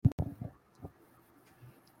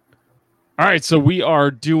All right, so we are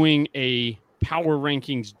doing a power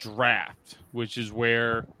rankings draft, which is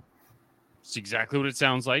where it's exactly what it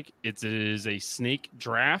sounds like. It is a snake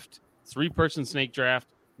draft, 3-person snake draft.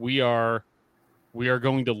 We are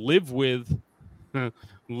going to live with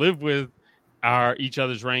our each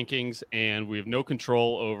other's rankings, and we have no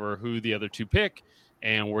control over who the other two pick,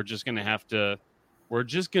 and we're just going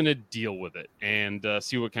to deal with it and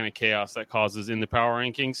see what kind of chaos that causes in the power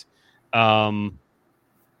rankings.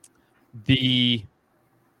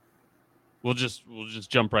 We'll just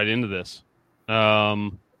jump right into this.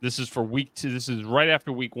 This is for week 2. This is right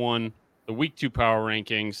after week 1, the week 2 power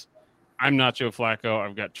rankings. I'm Nacho Flacco.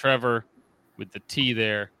 I've got Trevor with the T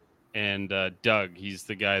there, and Doug. He's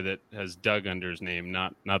the guy that has Doug under his name,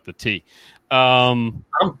 not the T. I'm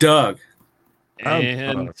Doug.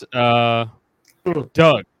 And Doug,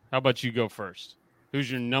 how about you go first?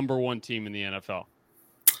 Who's your number 1 team in the NFL?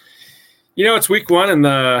 It's week 1,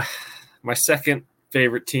 and my second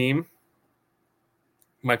favorite team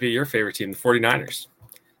might be your favorite team, the 49ers.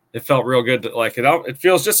 It felt real good. It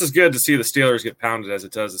feels just as good to see the Steelers get pounded as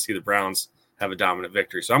it does to see the Browns have a dominant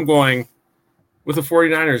victory. So I'm going with the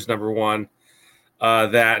 49ers number 1,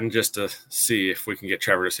 that, and just to see if we can get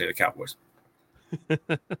Trevor to say the Cowboys.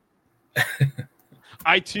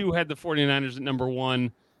 I, too, had the 49ers at number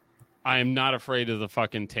 1. I am not afraid of the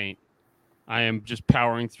fucking taint. I am just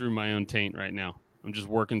powering through my own taint right now. I'm just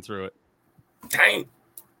working through it. Taint.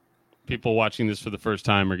 People watching this for the first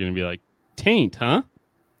time are going to be like, taint, huh?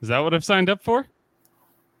 Is that what I've signed up for?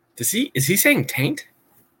 Is he saying taint?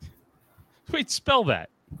 Wait, spell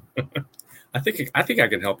that. I think I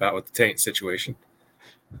can help out with the taint situation.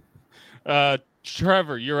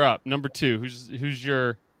 Trevor, you're up. Number 2. Who's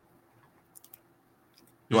your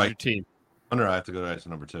team? Under, I have to go right to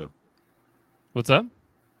number 2. What's up?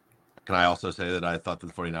 Can I also say that I thought the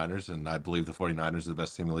 49ers, and I believe the 49ers are the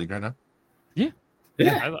best team in the league right now? Yeah.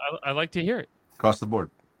 I like to hear it. Across the board.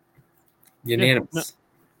 Unanimous. Yeah, no,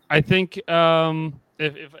 I think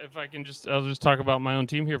if I can I'll just talk about my own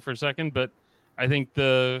team here for a second, but I think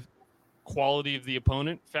the quality of the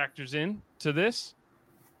opponent factors in to this.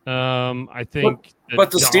 I think but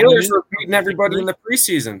the Steelers were beating everybody in the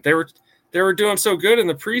preseason. They were doing so good in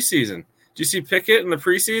the preseason. Did you see Pickett in the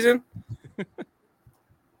preseason?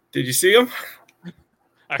 Did you see him?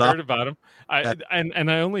 I heard about him. I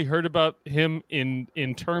only heard about him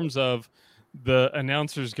in terms of the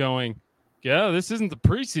announcers going, yeah, this isn't the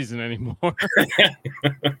preseason anymore.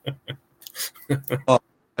 Well,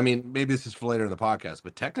 I mean, maybe this is for later in the podcast,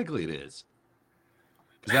 but technically it is.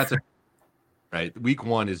 Because that's right. Week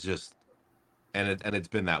 1 is just, and it's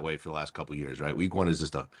been that way for the last couple of years, right? Week 1 is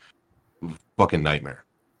just a fucking nightmare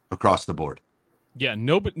across the board. Yeah,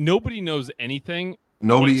 nobody knows anything.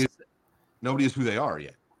 Nobody is who they are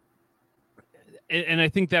yet. And I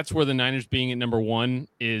think that's where the Niners being at number 1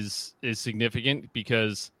 is significant,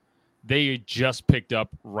 because they just picked up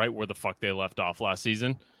right where the fuck they left off last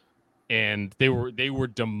season, and they were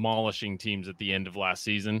demolishing teams at the end of last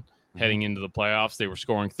season, heading into the playoffs. They were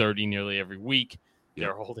scoring 30 nearly every week. Yep.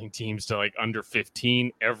 They're holding teams to like under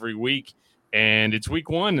 15 every week, and it's week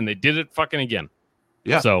 1, and they did it fucking again.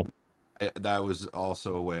 Yeah. So that was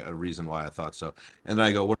also a reason why I thought so. And then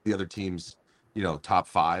I go, what are the other teams? Top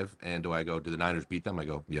 5, and do I go, do the Niners beat them? I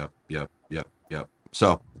go, yep.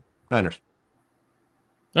 So, Niners.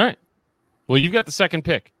 All right. Well, you've got the second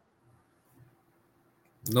pick.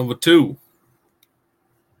 Number 2.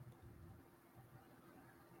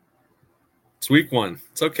 It's week 1.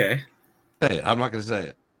 It's okay. Say it. I'm not going to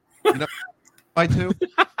say it. My 2?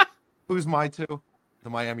 Who's my 2? The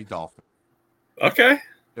Miami Dolphins. Okay.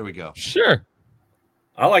 There we go. Sure.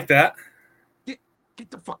 I like that. Get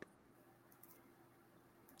the fuck.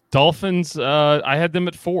 Dolphins, I had them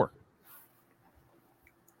at 4.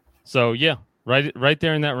 So yeah, right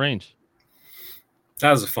there in that range.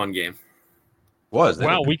 That was a fun game.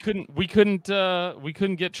 Wow, we couldn't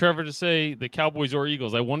get Trevor to say the Cowboys or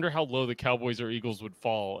Eagles. I wonder how low the Cowboys or Eagles would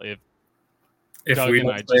fall if Doug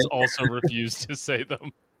and I just also refused to say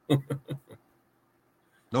them.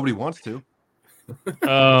 Nobody wants to.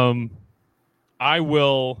 I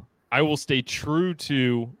will stay true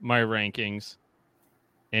to my rankings,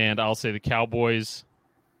 and I'll say the Cowboys,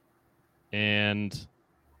 and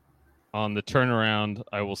on the turnaround,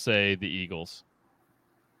 I will say the Eagles.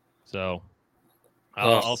 So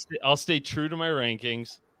I'll stay true to my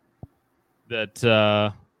rankings.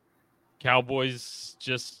 That Cowboys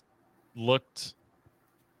just looked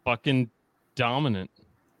fucking dominant.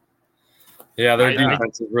 Yeah, their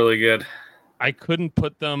defense is really good. I couldn't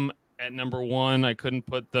put them at number 1. I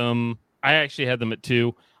actually had them at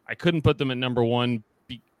 2. I couldn't put them at number 1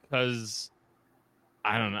 because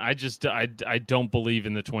I don't know. I don't believe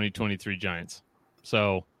in the 2023 Giants.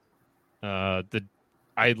 So I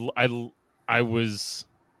was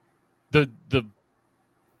the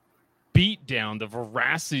beatdown, the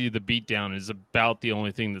veracity of the beatdown is about the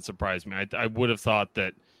only thing that surprised me. I would have thought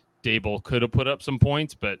that Daboll could have put up some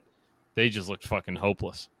points, but they just looked fucking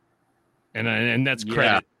hopeless. And that's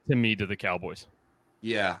credit to me to the Cowboys.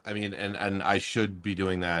 Yeah, I mean, and I should be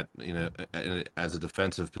doing that, as a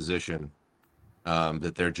defensive position,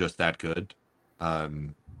 that they're just that good.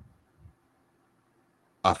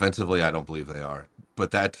 Offensively, I don't believe they are,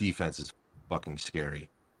 but that defense is fucking scary.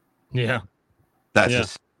 Yeah, that's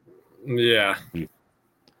just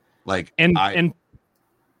like and I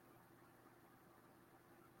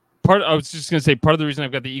was just gonna say part of the reason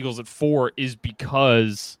I've got the Eagles at 4 is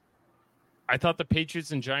because I thought the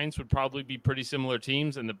Patriots and Giants would probably be pretty similar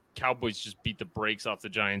teams, and the Cowboys just beat the brakes off the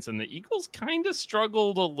Giants, and the Eagles kind of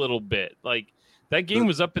struggled a little bit. Like that game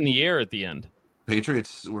was up in the air at the end.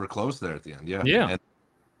 Patriots were close there at the end, yeah.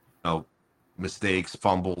 And, mistakes,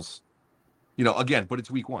 fumbles, again, but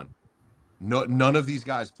it's week 1. No, none of these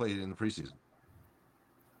guys played in the preseason.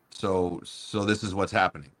 So this is what's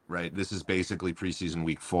happening, right? This is basically preseason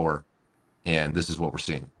week 4, and this is what we're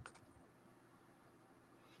seeing.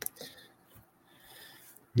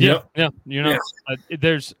 Yeah.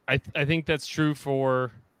 There's I think that's true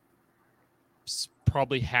for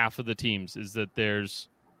probably half of the teams. Is that there's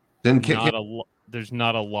not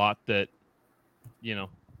a lot that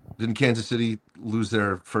Didn't Kansas City lose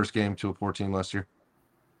their first game to a poor team last year?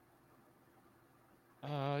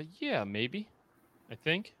 Yeah, maybe. I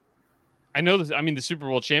think. I know this. I mean, the Super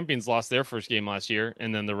Bowl champions lost their first game last year,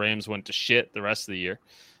 and then the Rams went to shit the rest of the year.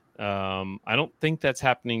 I don't think that's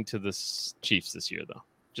happening to the Chiefs this year, though.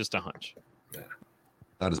 Just a hunch. Yeah.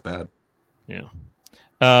 Not as bad. Yeah.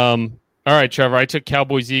 All right, Trevor. I took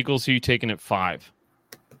Cowboys Eagles. Who are you taking at 5?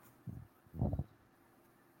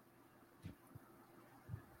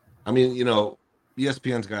 I mean,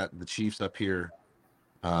 ESPN's got the Chiefs up here.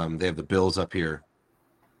 They have the Bills up here.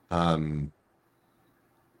 I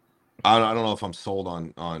don't know if I'm sold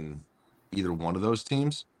on either one of those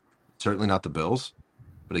teams. Certainly not the Bills.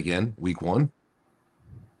 But again, week 1.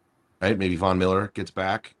 Right? Maybe Von Miller gets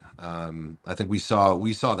back. I think we saw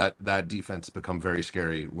that defense become very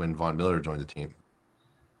scary when Von Miller joined the team.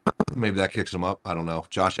 Maybe that kicks him up. I don't know.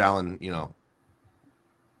 Josh Allen,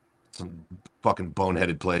 some fucking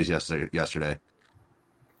boneheaded plays yesterday.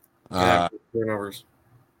 Turnovers.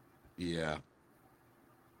 Yeah.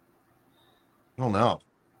 I don't know.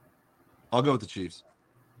 I'll go with the Chiefs.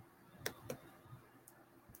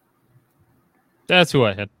 That's who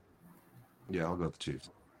I had. Yeah, I'll go with the Chiefs.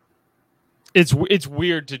 It's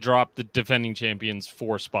weird to drop the defending champions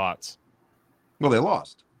 4 spots. Well, they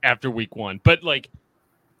lost after week 1, but like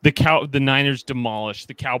the Niners demolished,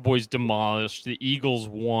 the Cowboys demolished, the Eagles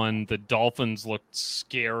won, the Dolphins looked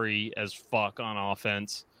scary as fuck on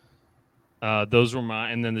offense. Those were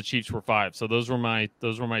and then the Chiefs were 5. So those were my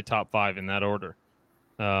top 5 in that order.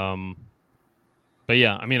 But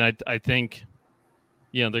yeah, I mean, I think,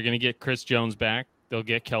 they're going to get Chris Jones back. They'll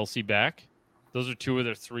get Kelsey back. Those are 2 of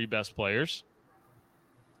their 3 best players.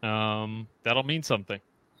 That'll mean something.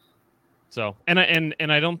 So, and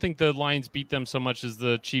I don't think the Lions beat them so much as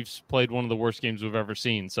the Chiefs played one of the worst games we've ever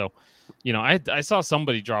seen. So, I saw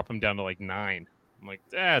somebody drop them down to like 9. I'm like,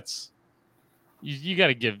 that's you got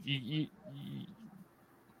to give you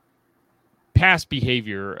past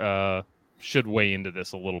behavior should weigh into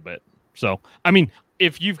this a little bit. So, I mean,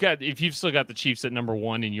 if you've still got the Chiefs at number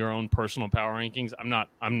 1 in your own personal power rankings, I'm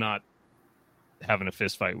not having a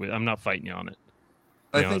fist fight with. I'm not fighting you on it.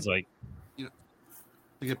 I think it's like, to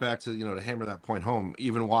get back to to hammer that point home.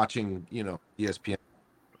 Even watching ESPN,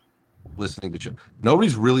 listening to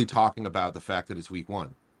nobody's really talking about the fact that it's week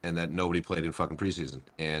 1 and that nobody played in fucking preseason,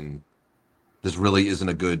 and this really isn't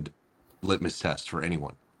a good litmus test for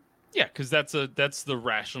anyone. Yeah, because that's the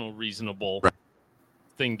rational, reasonable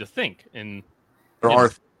thing to think. And there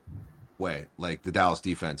are way like the Dallas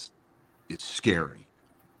defense is scary.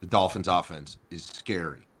 The Dolphins offense is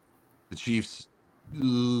scary. The Chiefs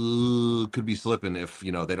could be slipping if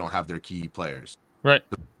they don't have their key players. Right.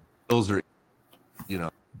 The Bills are,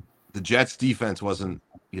 the Jets defense wasn't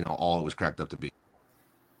all it was cracked up to be.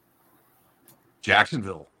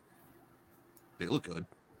 Jacksonville, they look good.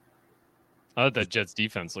 I thought that Jets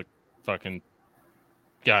defense looked fucking.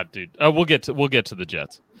 God, dude. We'll get to the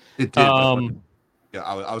Jets. It did. Yeah,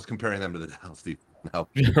 I was comparing them to the Dallas defense. No.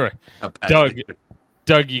 Right.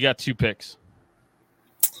 Doug, you got 2 picks.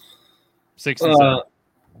 6 and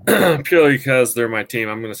 7. Purely because they're my team,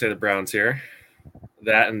 I'm going to say the Browns here.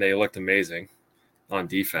 That and they looked amazing on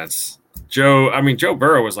defense. Joe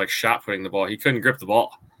Burrow was like shot putting the ball. He couldn't grip the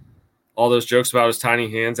ball. All those jokes about his tiny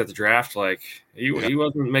hands at the draft, like he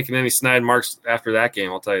wasn't making any snide marks after that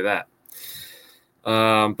game. I'll tell you that.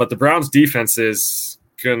 But the Browns defense is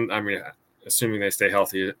going. I mean, assuming they stay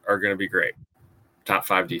healthy, are going to be great. Top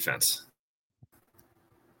 5 defense.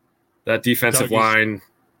 That defensive line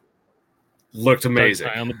looked amazing.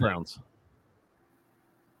 On the Browns.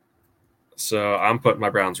 So I'm putting my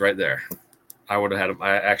Browns right there. I would have had them.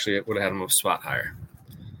 I actually would have had them a spot higher.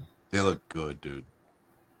 They look good, dude.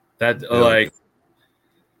 That like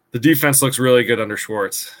the defense looks really good under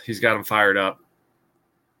Schwartz. He's got them fired up,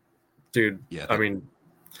 dude. Yeah, I mean,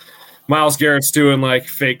 Myles Garrett's doing like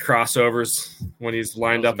fake crossovers when he's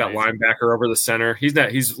lined up at linebacker over the center. He's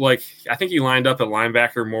like, I think he lined up at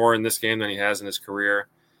linebacker more in this game than he has in his career.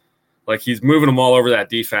 Like he's moving them all over that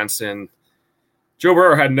defense, and Joe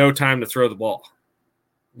Burrow had no time to throw the ball.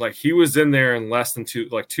 Like he was in there in less than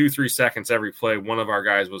 2-3 seconds every play. One of our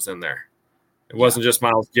guys was in there. It wasn't just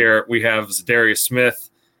Myles Garrett. We have Zadarius Smith.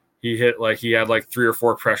 He had 3 or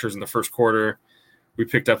 4 pressures in the first quarter. We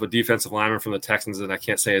picked up a defensive lineman from the Texans, and I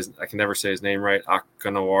can never say his name right,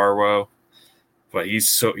 Akanawaro, but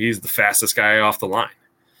he's the fastest guy off the line.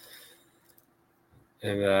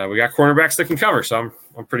 And we got cornerbacks that can cover, so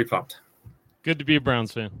I'm pretty pumped. Good to be a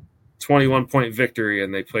Browns fan. 21-point victory,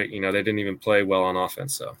 and they didn't even play well on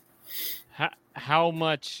offense. So, how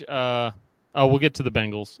much? We'll get to the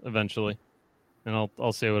Bengals eventually, and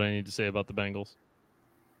I'll say what I need to say about the Bengals.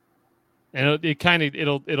 And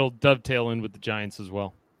it'll dovetail in with the Giants as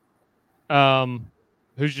well.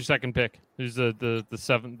 Who's your second pick? Who's the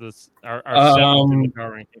seventh? Our seventh in the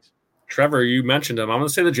power rankings. Trevor, you mentioned him. I'm going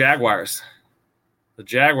to say the Jaguars. The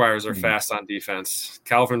Jaguars are fast on defense.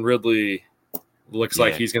 Calvin Ridley looks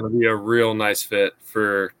like he's going to be a real nice fit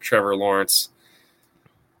for Trevor Lawrence.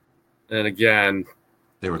 And again,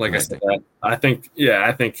 like I said, I think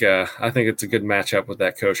it's a good matchup with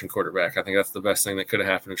that coach and quarterback. I think that's the best thing that could have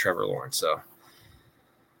happened to Trevor Lawrence. So,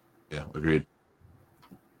 yeah, agreed.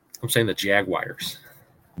 I'm saying the Jaguars.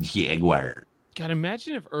 Jaguar. God,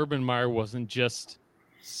 imagine if Urban Meyer wasn't just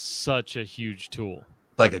such a huge tool.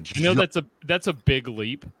 Like that's a big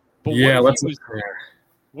leap. But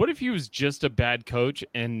what if he was just a bad coach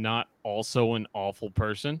and not also an awful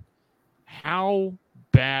person? How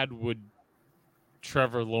bad would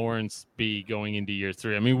Trevor Lawrence be going into year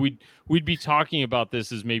 3? I mean, we'd be talking about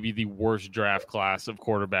this as maybe the worst draft class of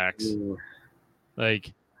quarterbacks.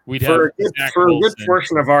 Like we'd for a good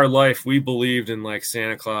portion of our life, we believed in like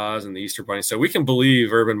Santa Claus and the Easter Bunny, so we can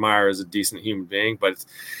believe Urban Meyer is a decent human being, but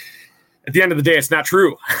at the end of the day, it's not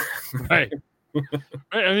true. Right.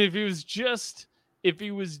 I mean, if he was just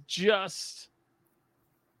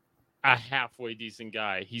a halfway decent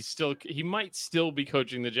guy, he might still be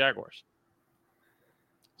coaching the Jaguars.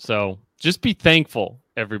 So just be thankful,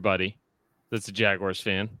 everybody that's a Jaguars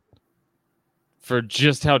fan, for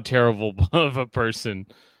just how terrible of a person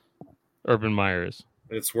Urban Meyer is.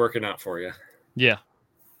 It's working out for you. Yeah.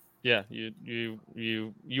 Yeah, you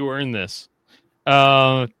earned this.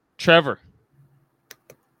 Trevor,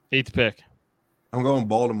 8th pick. I'm going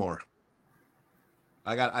Baltimore.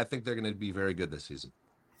 I think they're going to be very good this season.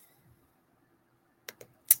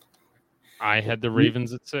 I had the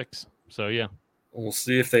Ravens at 6. So yeah. We'll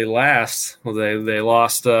see if they last. Well, they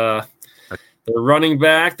lost their running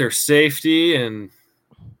back, their safety, and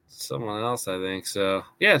someone else, I think. So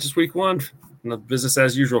yeah, just week 1. Business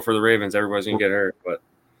as usual for the Ravens. Everybody's gonna get hurt. But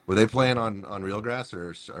were they playing on real grass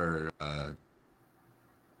or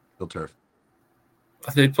real turf?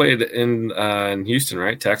 They played in Houston,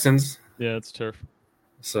 right? Texans. Yeah, it's turf.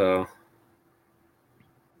 So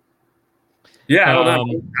yeah, I don't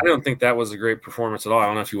know. I don't think that was a great performance at all. I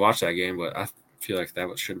don't know if you watched that game, but I feel like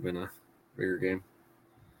that should have been a bigger game.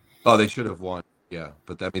 Oh, they should have won. Yeah,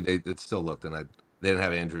 but I mean, it still looked, and they didn't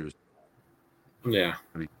have Andrews. Yeah.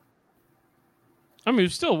 I mean,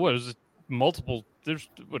 still, what is it? Multiple? There's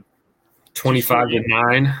what?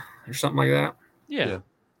 25-9 or something like that. Yeah.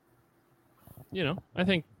 You know, I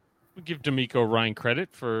think we give D'Amico Ryan credit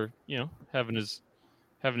for having his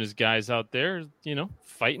guys out there,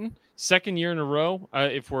 fighting. Second year in a row.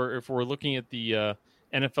 If we're looking at the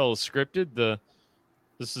NFL is scripted,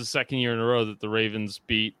 this is the second year in a row that the Ravens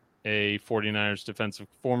beat a former 49ers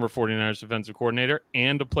defensive coordinator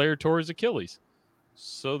and a player tore his Achilles.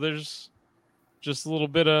 So there's just a little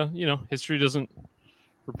bit of, history doesn't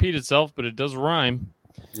repeat itself, but it does rhyme.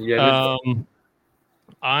 Yeah.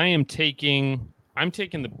 I'm taking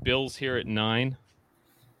the Bills here at 9.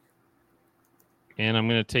 And I'm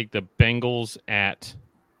going to take the Bengals at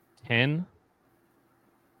 10.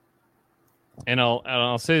 And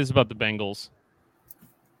I'll say this about the Bengals.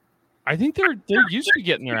 I think they're used to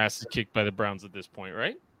getting their asses kicked by the Browns at this point,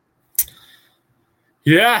 right?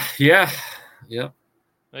 Yeah. Yep.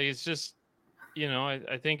 Like it's just,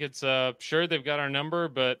 I think it's sure they've got our number,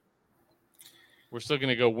 but we're still going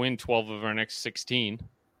to go win 12 of our next 16.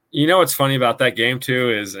 You know what's funny about that game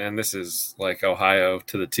too is, and this is like Ohio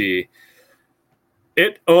to the T.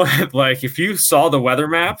 Like if you saw the weather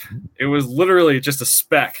map, it was literally just a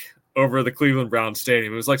speck over the Cleveland Browns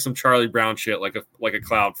stadium. It was like some Charlie Brown shit, like a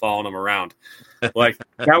cloud following them around. Like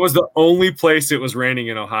that was the only place it was raining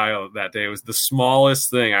in Ohio that day. It was the smallest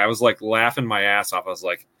thing. I was like laughing my ass off. I was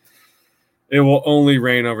like, it will only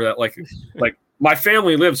rain over that. Like my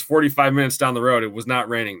family lives 45 minutes down the road. It was not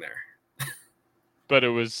raining there, but it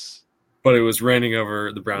was raining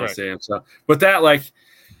over the Browns stadium. So, but that like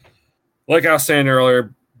I was saying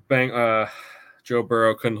earlier, Joe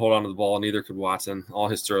Burrow couldn't hold on to the ball, neither could Watson. All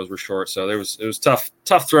his throws were short, so it was tough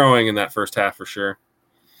throwing in that first half for sure.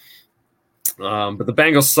 But the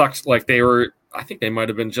Bengals sucked. Like I think they might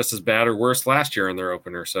have been just as bad or worse last year in their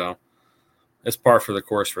opener. So it's par for the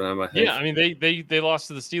course for them, I think. Yeah, I mean they lost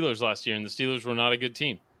to the Steelers last year, and the Steelers were not a good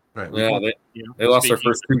team. Right. Yeah, they lost their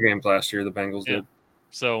first 2 games last year. The Bengals did.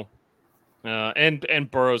 So,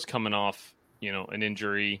 and Burrow's coming off, an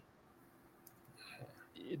injury.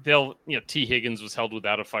 T. Higgins was held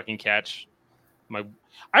without a fucking catch.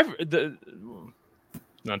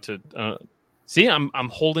 See, I'm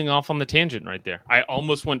holding off on the tangent right there. I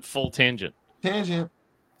almost went full tangent. Dude,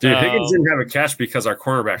 Higgins didn't have a catch because our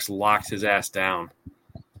cornerbacks locked his ass down.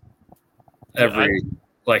 It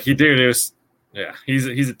was,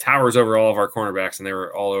 he towers over all of our cornerbacks, and they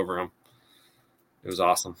were all over him. It was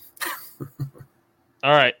awesome.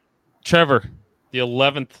 All right, Trevor, the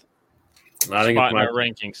 11th I think spot it's in our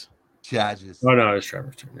rankings. Chargers. Oh no, it's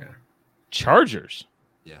Trevor's turn. Yeah, Chargers.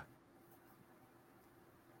 Yeah,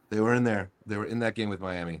 they were in there. They were in that game with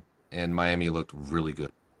Miami, and Miami looked really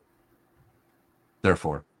good.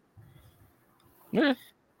 Therefore, yeah.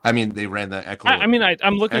 I mean, they ran the Eckler.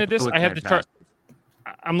 I'm looking at this. Eckler I have the fantastic.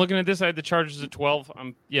 I'm looking at this. I had the Chargers at 12.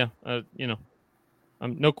 I'm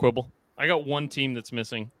no quibble. I got one team that's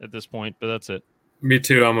missing at this point, but that's it. Me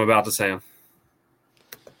too. I'm about to say them.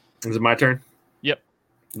 Is it my turn? Yep.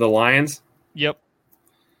 The Lions? Yep.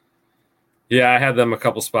 Yeah, I had them a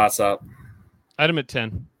couple spots up. I had them at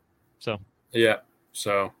 10. So. Yeah.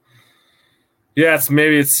 So. Yeah,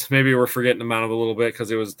 maybe we're forgetting them out of a little bit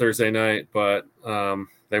because it was Thursday night, but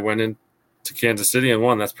they went into Kansas City and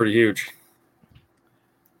won. That's pretty huge.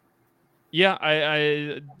 Yeah,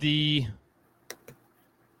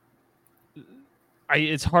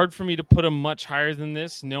 it's hard for me to put them much higher than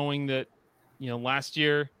this, knowing that, last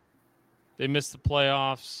year they missed the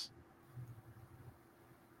playoffs.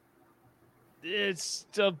 It's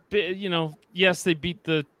a bit, yes, they beat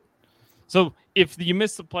so if you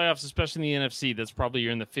miss the playoffs, especially in the NFC, that's probably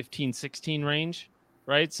you're in the 15-16 range,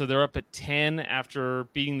 right? So they're up at 10 after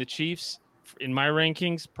beating the Chiefs in my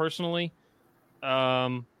rankings personally.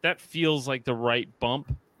 That feels like the right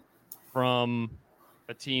bump from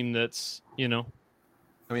a team that's,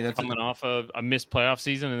 that's coming off of a missed playoff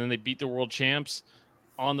season, and then they beat the world champs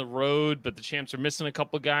on the road, but the champs are missing a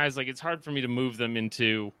couple of guys. Like, it's hard for me to move them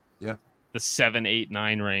into the 7, 8,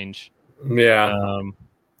 9 range. Yeah.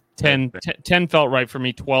 10 felt right for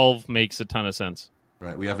me. 12 makes a ton of sense.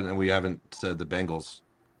 Right. We haven't said the Bengals,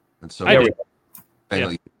 and so the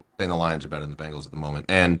Lions are better than the Bengals at the moment.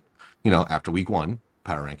 And after week 1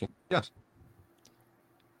 power ranking, yes.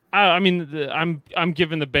 I'm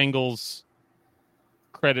giving the Bengals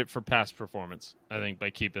credit for past performance. I think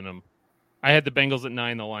by keeping them, I had the Bengals at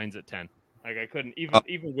 9, the Lions at 10. Like I couldn't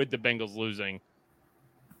even with the Bengals losing.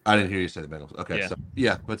 I didn't hear you say the Bengals. Okay,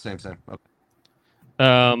 but same. Okay.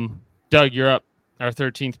 Doug, you're up. Our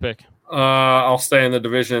 13th pick. I'll stay in the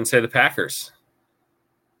division and say the Packers.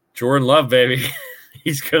 Jordan Love, baby.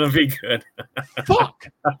 He's gonna be good. Fuck.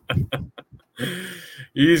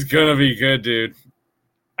 He's gonna be good, dude.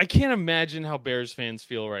 I can't imagine how Bears fans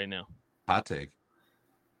feel right now. Hot take.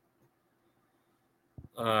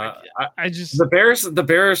 The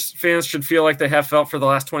Bears fans should feel like they have felt for the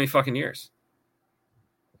last 20 fucking years.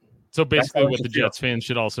 So basically what the Jets fans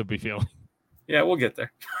should also be feeling. Yeah, we'll get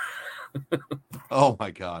there. Oh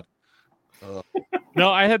my God.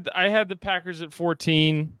 No, I had the Packers at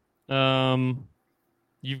 14.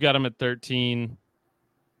 You've got them at 13.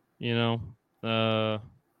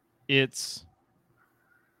 It's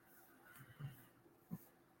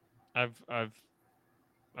I've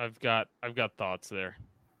got thoughts there.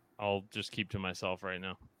 I'll just keep to myself right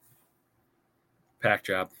now. Pack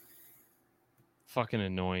job. Fucking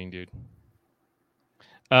annoying, dude.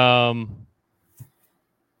 All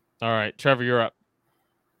right, Trevor, you're up.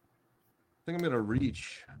 think I'm gonna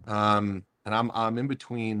reach. And I'm in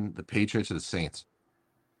between the Patriots and the Saints.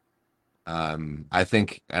 I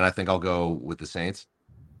think I'll go with the Saints.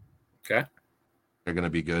 Okay. They're gonna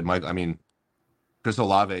be good. Chris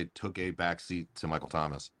Olave took a backseat to Michael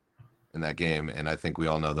Thomas in that game, and I think we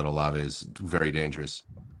all know that Olave is very dangerous.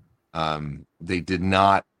 They did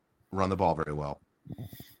not run the ball very well,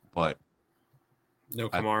 but No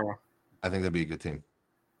Kamara. I think that'd be a good team.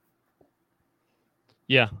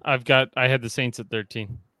 Yeah, I had the Saints at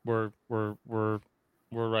 13. We're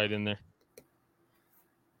right in there.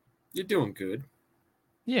 You're doing good.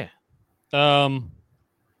 Yeah. So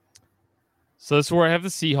that's where I have the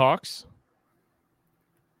Seahawks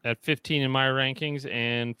at 15 in my rankings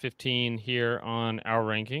and 15 here on our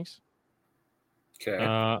rankings. Okay.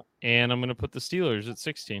 And I'm going to put the Steelers at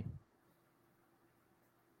 16.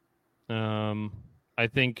 I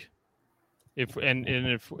think if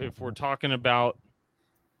we're talking about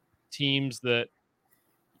teams that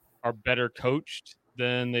are better coached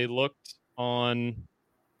than they looked on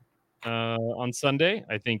Sunday,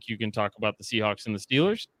 I think you can talk about the Seahawks and the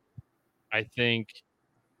Steelers. I think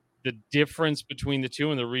the difference between the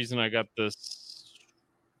two, and the reason I got this,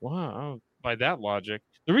 by that logic,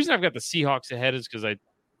 the reason I've got the Seahawks ahead is because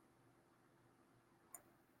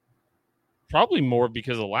probably more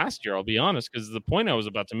because of last year, I'll be honest, because the point I was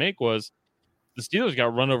about to make was the Steelers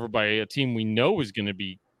got run over by a team we know is going to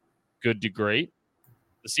be good to great.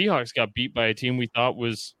 The Seahawks got beat by a team we thought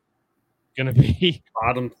was going to be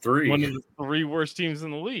bottom three, one of the three worst teams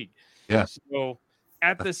in the league. Yeah. So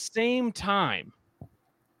at the same time,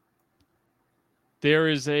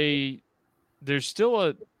 there's still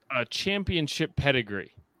a championship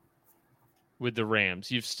pedigree with the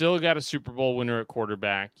Rams. You've still got a Super Bowl winner at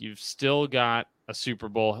quarterback. You've still got a Super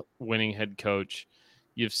Bowl winning head coach.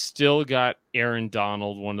 You've still got Aaron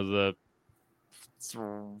Donald, one of the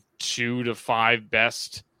 2 to 5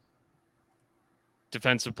 best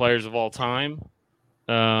defensive players of all time.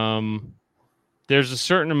 There's a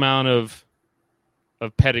certain amount of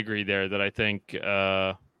pedigree there that I think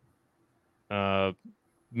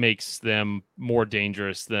makes them more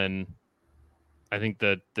dangerous than I think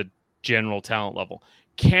the general talent level.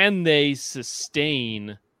 Can they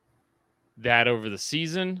sustain that over the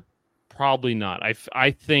season? Probably not.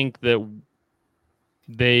 I think that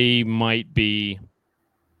they might be.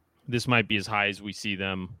 This might be as high as we see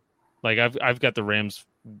them. Like I've got the Rams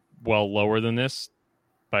well lower than this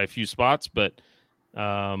by a few spots, but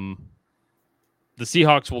the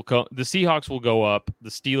Seahawks will go. The Seahawks will go up. The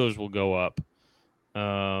Steelers will go up.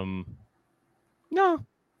 No,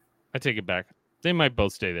 I take it back. They might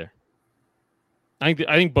both stay there. I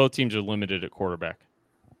think both teams are limited at quarterback.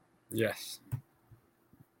 Yes.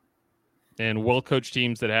 And well-coached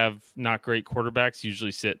teams that have not great quarterbacks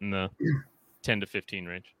usually sit in the 10 to 15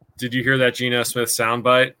 range. Did you hear that Geno Smith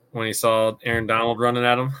soundbite when he saw Aaron Donald running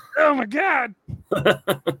at him? Oh my God!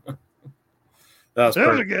 That was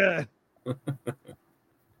my God!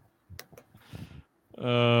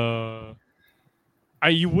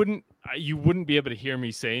 You wouldn't be able to hear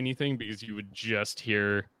me say anything because you would just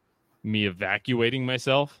hear me evacuating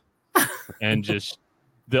myself, and just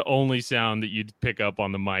the only sound that you'd pick up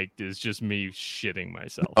on the mic is just me shitting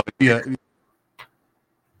myself. Oh, yeah.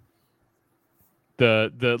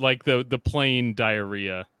 The plain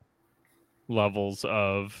diarrhea levels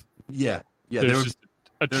of there's just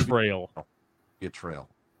a trail. A trail.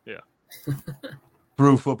 Yeah.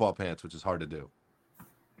 Through football pants, which is hard to do.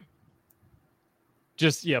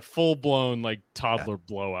 Just full blown like toddler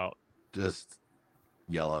blowout. Just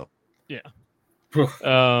yellow. Yeah.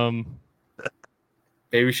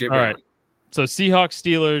 Baby shit. All right. So Seahawks,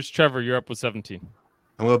 Steelers. Trevor, you're up with 17.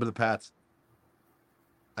 I'm up with the Pats.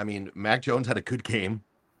 I mean, Mac Jones had a good game,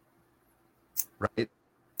 right?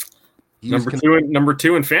 Number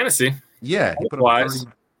two in fantasy. Yeah, he put up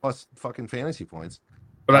 30 plus fucking fantasy points.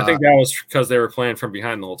 But I think that was because they were playing from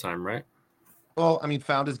behind the whole time, right? Well, I mean,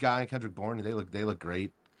 found his guy, Kendrick Bourne. They look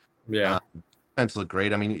great. Yeah, defense look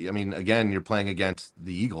great. I mean, again, you're playing against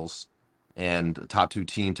the Eagles and top 3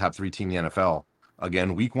 team in the NFL.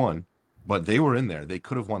 Again, week 1, but they were in there. They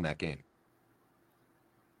could have won that game.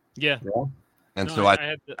 Yeah. And no, so I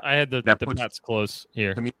had the Pats close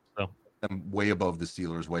here. To me, so. I'm way above the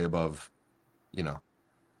Steelers, way above, they're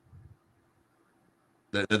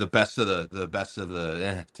the best of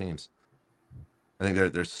the teams. I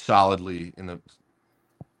think they're solidly in the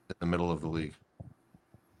middle of the league.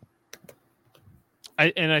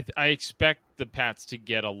 I expect the Pats to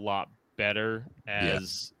get a lot better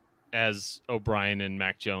as O'Brien and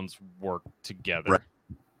Mac Jones work together. Right.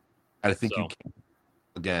 I think you can,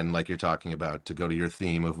 again, like you're talking about, to go to your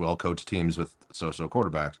theme of well-coached teams with so-so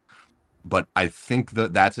quarterbacks. but I think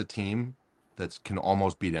that that's a team that can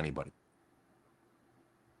almost beat anybody.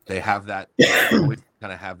 They have that. They always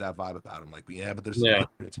kind of have that vibe about them. Like, yeah, but there's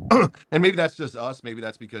some and maybe that's just us. Maybe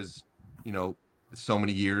that's because, so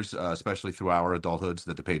many years, especially through our adulthoods,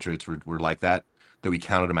 that the Patriots were like that we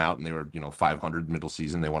counted them out and they were, 500 middle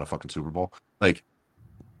season. They won a fucking Super Bowl. Like,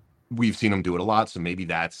 we've seen them do it a lot. So maybe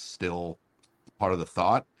that's still part of the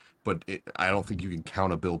thought. But I don't think you can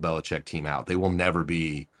count a Bill Belichick team out. They will never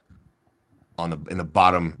be in the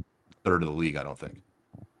bottom third of the league, I don't think.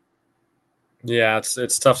 Yeah,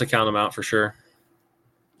 it's tough to count them out for sure.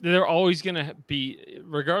 They're always going to be,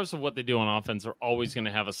 regardless of what they do on offense, they're always going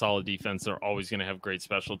to have a solid defense. They're always going to have great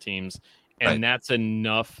special teams. And that's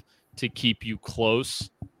enough to keep you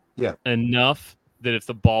close. Yeah. Enough that if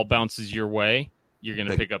the ball bounces your way, you're going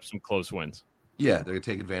to pick up some close wins. Yeah, they're going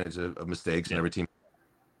to take advantage of mistakes and every team.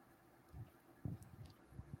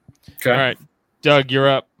 Okay. All right. Doug, you're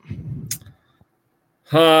up.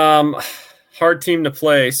 Hard team to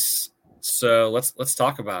place. So let's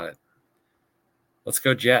talk about it. Let's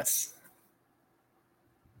go Jets.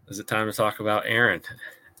 Is it time to talk about Aaron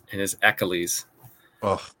and his Achilles?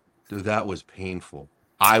 Oh, dude, that was painful.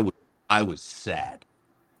 I was sad.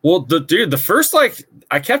 Well, the first,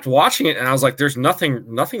 I kept watching it and I was like, there's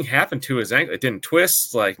nothing happened to his ankle. It didn't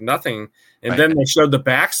twist, nothing. And then they showed the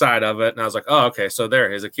backside of it and I was like, oh, okay, so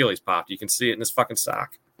there, his Achilles popped. You can see it in his fucking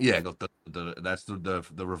sock. Yeah, that's the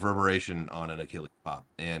reverberation on an Achilles pop.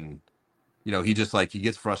 And he just he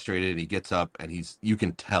gets frustrated and he gets up and you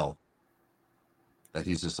can tell that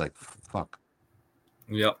he's just like, fuck.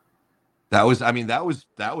 Yep. That was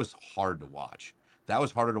hard to watch. That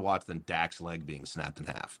was harder to watch than Dak's leg being snapped in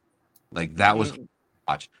half. That was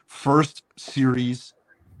watch. First series,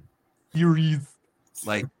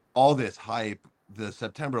 all this hype, the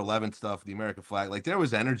September 11th stuff, the American flag, there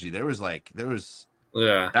was energy. That was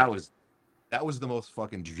the most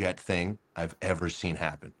fucking Jet thing I've ever seen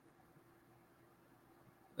happen.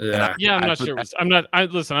 Yeah, I'm not sure.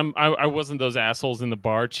 I wasn't those assholes in the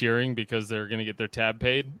bar cheering because they're going to get their tab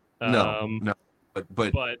paid. No, but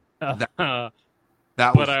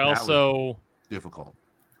that was difficult.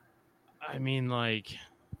 I mean,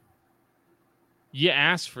 you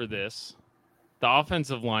asked for this. The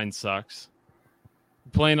offensive line sucks.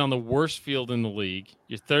 You're playing on the worst field in the league.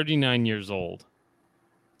 You're 39 years old.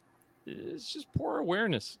 It's just poor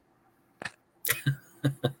awareness.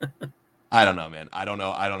 I don't know, man. I don't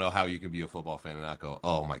know how you can be a football fan and not go,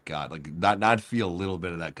 oh my god, not feel a little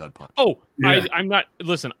bit of that gut punch. Oh, yeah. I'm not.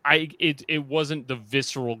 Listen, it wasn't the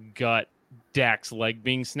visceral gut Dak's leg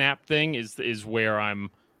being snapped thing. Is where I'm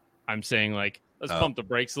saying let's pump the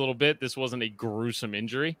brakes a little bit. This wasn't a gruesome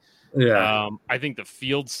injury. Yeah. I think the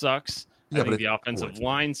field sucks. I think the offensive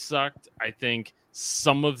line sucked. I think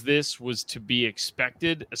some of this was to be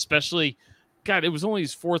expected, especially. God, it was only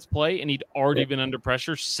his fourth play, and he'd already been under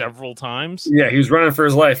pressure several times. Yeah, he was running for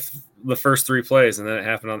his life the first 3 plays, and then it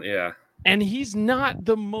happened And he's not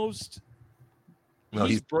the most. No,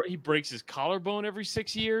 he breaks his collarbone every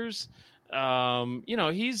 6 years.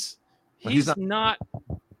 He's not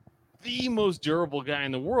the most durable guy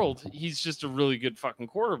in the world. He's just a really good fucking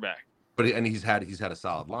quarterback. But he's had a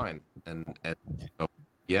solid line, and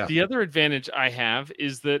yeah. The other advantage I have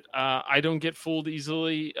is that I don't get fooled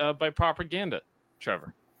easily by propaganda,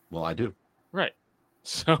 Trevor. Well, I do. Right.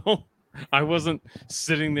 So I wasn't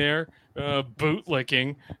sitting there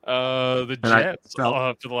bootlicking the Jets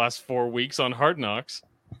for the last 4 weeks on Hard Knocks.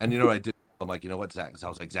 And I did. I'm like, you know what, Zach? I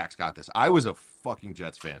was like, Zach's got this. I was a fucking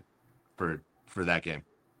Jets fan for that game.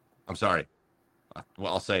 I'm sorry.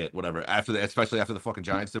 Well, I'll say it. Whatever. Especially after the fucking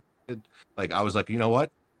Giants did. I was like, you know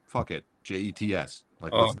what? Fuck it. Jets.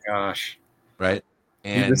 Oh gosh. Right.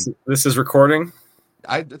 And this is recording.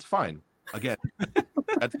 It's fine. Again,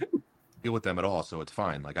 I don't deal with them at all, so it's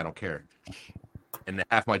fine. I don't care. And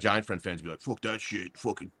half my Giant friend fans be like, "Fuck that shit,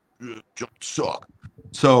 fucking Giants suck."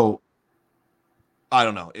 So I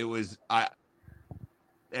don't know. It was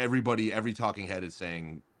every talking head is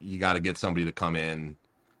saying you got to get somebody to come in,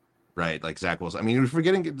 right? Like Zach Wilson. I mean, we're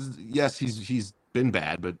forgetting. Yes, he's been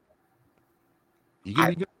bad, but he can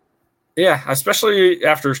be good. Yeah, especially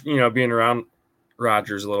after being around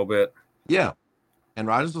Rodgers a little bit. Yeah, and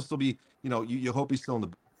Rodgers will still be. You hope he's still in the.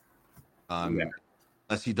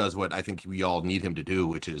 Unless he does what I think we all need him to do,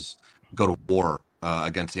 which is go to war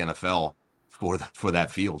against the NFL for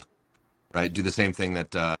that field, right? Do the same thing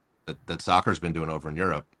that soccer's been doing over in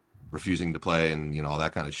Europe, refusing to play and all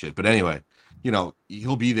that kind of shit. But anyway,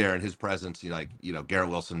 he'll be there in his presence. Garrett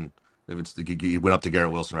Wilson. He went up to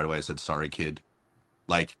Garrett Wilson right away and said, "Sorry, kid."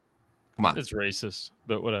 Come on. It's racist,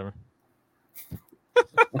 but whatever.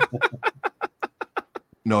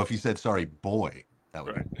 No, if you said sorry, boy, that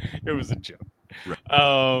would. Right. It was a joke. Right.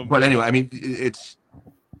 But anyway, I mean,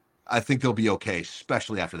 I think they'll be okay,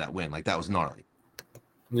 especially after that win. Like that was gnarly.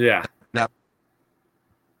 Yeah. Now,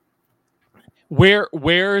 where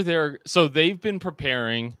so they've been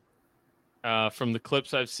preparing from the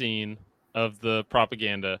clips I've seen of the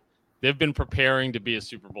propaganda. They've been preparing to be a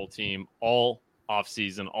Super Bowl team all off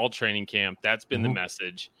season, all training camp. That's been the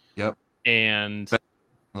message. Yep. And in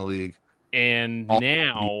the league. And all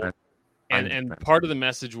now and part of the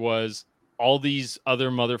message was all these other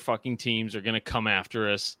motherfucking teams are going to come after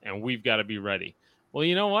us and we've got to be ready. Well,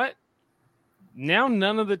 you know what? Now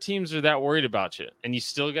none of the teams are that worried about you, and you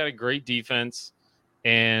still got a great defense.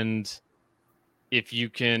 And if you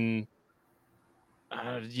can,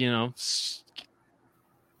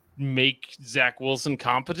 make Zach Wilson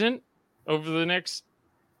competent over the next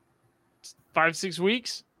 5-6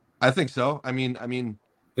 weeks, I think so. I mean,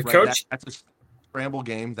 the coach. That's a scramble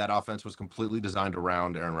game. That offense was completely designed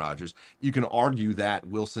around Aaron Rodgers. You can argue that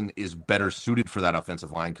Wilson is better suited for that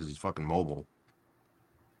offensive line because he's fucking mobile.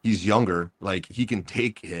 He's younger, like he can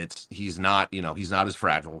take hits. He's not as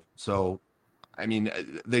fragile. So, I mean,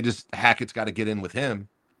 Hackett's got to get in with him,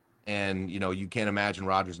 and you can't imagine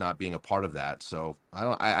Rodgers not being a part of that. So,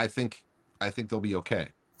 I think they'll be okay.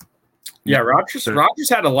 Yeah, Rodgers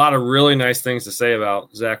had a lot of really nice things to say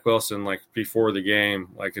about Zach Wilson, like before the game,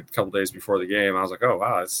 like a couple days before the game. I was like, oh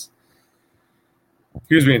wow,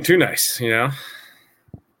 he was being too nice,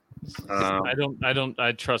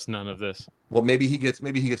 I trust none of this. Well, maybe he gets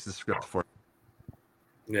the script for it.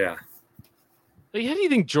 Yeah. Like, how do you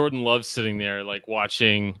think Jordan Love's sitting there, like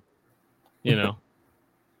watching? You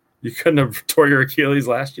couldn't have tore your Achilles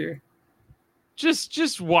last year.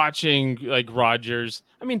 Just watching like Rodgers.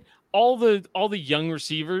 I mean, all the young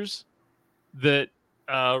receivers that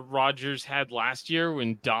Rodgers had last year,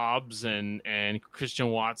 when Dobbs and Christian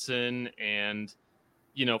Watson, and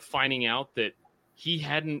finding out that he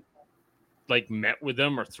hadn't like met with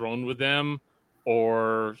them or thrown with them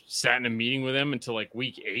or sat in a meeting with them until like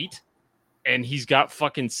week 8, and he's got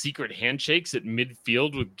fucking secret handshakes at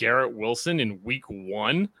midfield with Garrett Wilson in week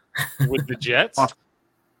 1 with the Jets.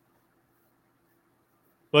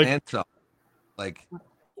 Like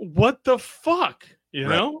what the fuck,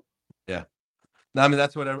 know? Yeah. No, I mean,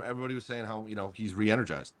 that's what everybody was saying, how he's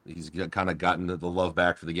re-energized. He's kind of gotten the love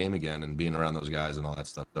back for the game again and being around those guys and all that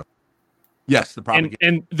stuff. So, yes, the problem.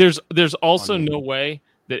 And there's also no way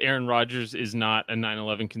that Aaron Rodgers is not a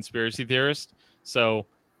 9/11 conspiracy theorist. So,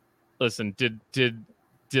 listen, did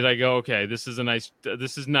I go, okay, this is nice.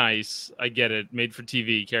 I get it. Made for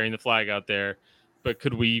TV, carrying the flag out there. But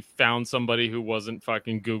could we found somebody who wasn't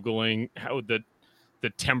fucking Googling how the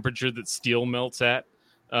temperature that steel melts at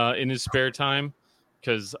in his spare time?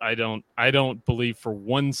 Because I don't believe for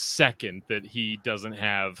 1 second that he doesn't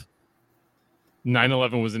have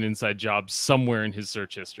 9/11 was an inside job somewhere in his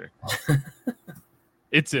search history.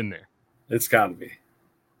 It's in there. It's got to be.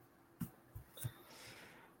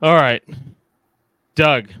 All right,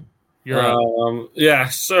 Doug, you're up. Yeah,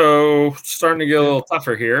 so starting to get a little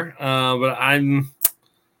tougher here, but I think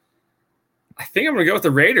I'm going to go with the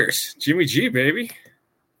Raiders. Jimmy G, baby.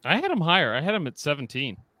 I had him higher. I had him at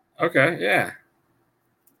 17. Okay, yeah.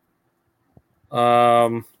 I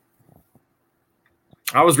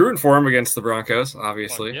was rooting for him against the Broncos,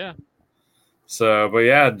 obviously. Yeah. So, but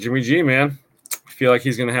yeah, Jimmy G, man. I feel like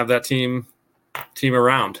he's going to have that team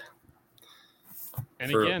around.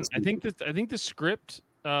 And again, I think the script,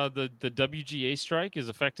 the WGA strike is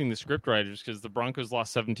affecting the script writers, because the Broncos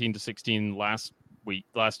lost 17-16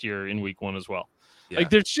 last year in week 1 as well. Yeah. Like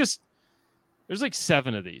there's like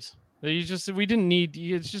 7 of these. We didn't need.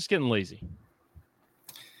 It's just getting lazy.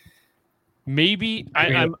 Maybe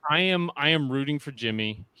I am rooting for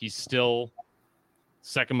Jimmy. He's still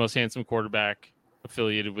second most handsome quarterback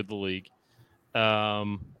affiliated with the league.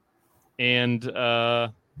 I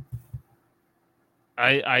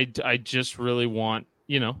just really want,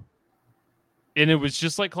 and it was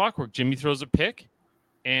just like clockwork. Jimmy throws a pick,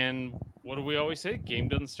 and what do we always say? Game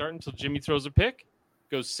doesn't start until Jimmy throws a pick.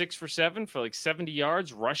 Goes 6 for 7 for like 70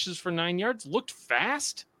 yards, rushes for 9 yards. Looked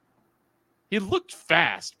fast. He looked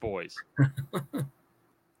fast, boys.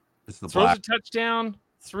 Throws a touchdown,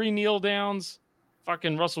 3 kneel downs.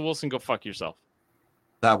 Fucking Russell Wilson, go fuck yourself.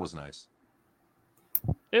 That was nice.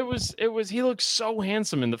 It was. He looks so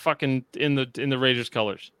handsome in the Raiders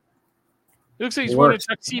colors. It looks like he's wearing a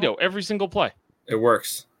tuxedo every single play. It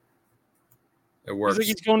works. It works.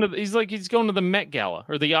 He's like he's going to the Met Gala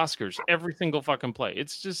or the Oscars every single fucking play.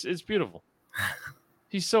 It's beautiful.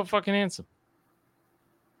 He's so fucking handsome.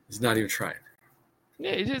 He's not even trying.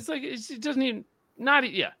 Yeah, it's like it doesn't even. Not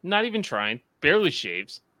even trying. Barely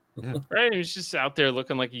shaves. Yeah. Right? He was just out there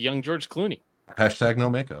looking like a young George Clooney. Hashtag no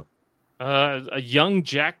makeup. A young,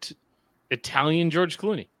 jacked Italian George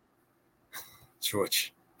Clooney.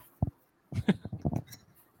 George.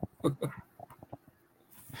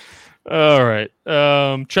 All right.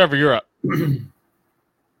 Trevor, you're up.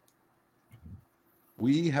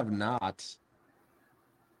 We have not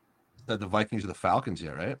said the Vikings or the Falcons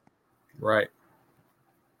yet, right? Right.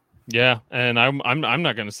 Yeah, and I'm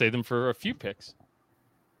not going to say them for a few picks.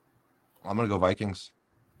 I'm gonna go Vikings.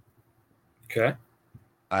 Okay.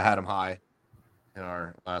 I had them high in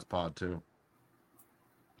our last pod too.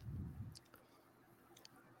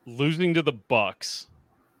 Losing to the Bucks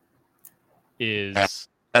is That's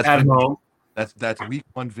At home. That's week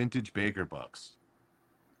 1 vintage Baker Bucks.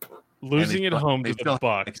 losing at home to the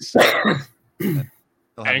Bucks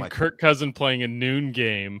and Kirk Cousins playing a noon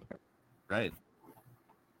game. Right.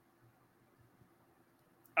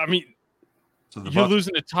 I mean, So you're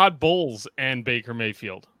losing to Todd Bowles and Baker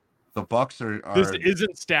Mayfield. The Bucks are This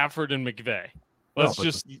isn't Stafford and McVay. Let's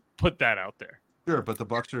just put that out there. Sure, but the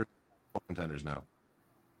Bucks are contenders now.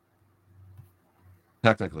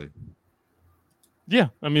 Technically. Yeah,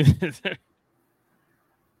 I mean,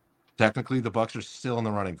 technically, the Bucks are still in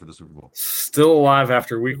the running for the Super Bowl. Still alive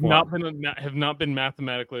after week 1. Have not been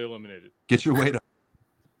mathematically eliminated. Get your weight up,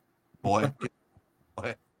 boy.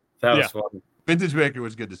 That was fun. Vintage Baker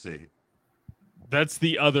was good to see. That's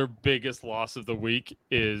the other biggest loss of the week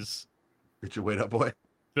is get your weight up, boy.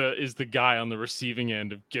 The guy on the receiving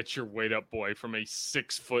end of get your weight up, boy, from a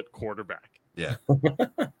 6-foot quarterback. Yeah.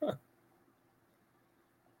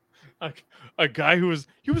 A guy who was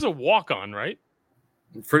a walk-on, right?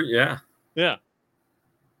 Yeah.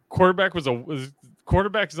 Quarterback is on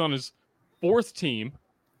his 4th team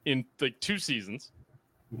in like 2 seasons.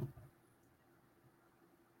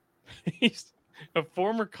 He's a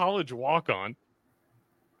former college walk-on.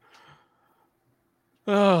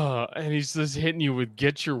 Oh, and he's just hitting you with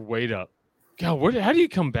get your weight up. God, how do you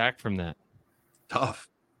come back from that? Tough.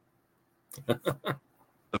 The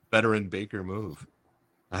veteran Baker move.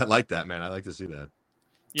 I like that, man. I like to see that.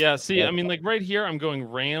 Yeah, see, I mean, like right here, I'm going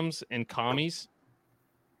Rams and Commies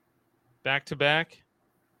back to back.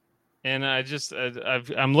 And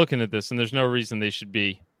I'm looking at this, and there's no reason they should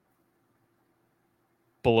be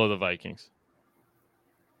below the Vikings.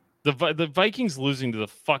 The Vikings losing to the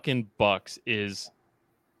fucking Bucks is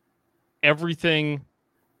everything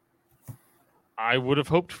I would have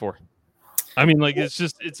hoped for. I mean, like, it's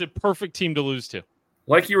a perfect team to lose to.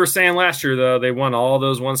 Like you were saying last year, though, they won all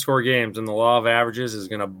those one-score games, and the law of averages is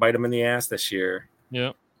going to bite them in the ass this year.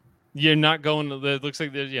 Yeah. You're not going. It looks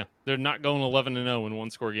like they're not going 11-0 in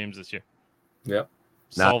one-score games this year. Yep.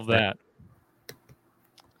 Solve that.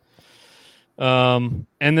 And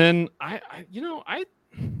then I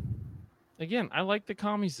like the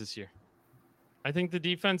Commies this year. I think the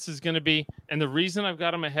defense is going to be, and the reason I've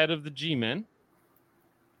got them ahead of the G-men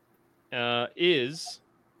is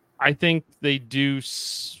I think they do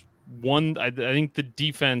I think the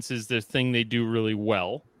defense is the thing they do really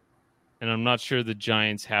well. And I'm not sure the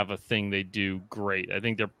Giants have a thing they do great. I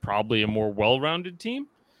think they're probably a more well-rounded team,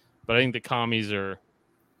 but I think the Commies are.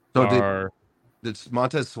 So did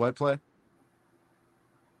Montez Sweat play?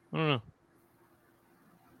 I don't know.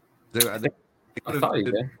 I thought he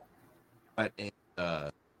did.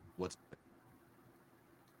 What's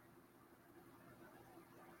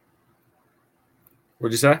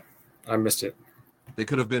What'd you say? I missed it. They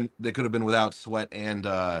could have been without Sweat and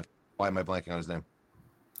why am I blanking on his name?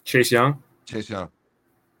 Chase Young.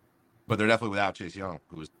 But they're definitely without Chase Young,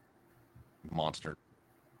 who was a monster.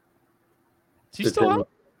 Is he still out?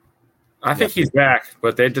 I think he's back,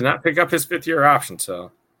 but they did not pick up his 5th-year option,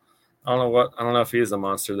 so I don't know if he is the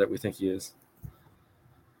monster that we think he is.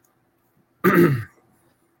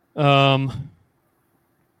 All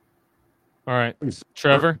right,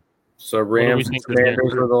 Trevor. So Rams and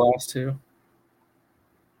Commanders were the last 2.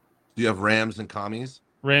 Do you have Rams and Commies?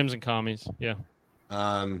 Rams and Commies, yeah.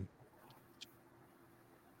 I'm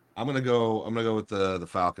gonna go with the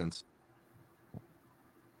Falcons.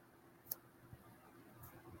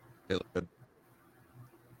 They look good.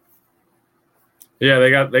 Yeah, they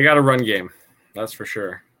got a run game. That's for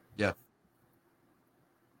sure. Yeah.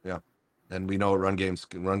 And we know run games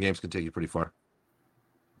can take you pretty far.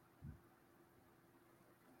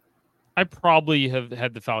 I probably have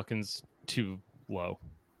had the Falcons too low.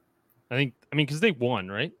 Because they won,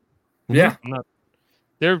 right? Yeah.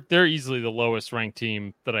 They're easily the lowest ranked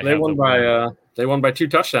team that I have. They won by 2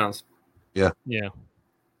 touchdowns. Yeah. Yeah.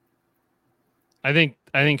 I think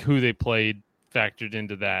who they played factored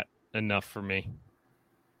into that enough for me.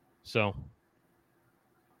 So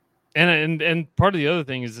And part of the other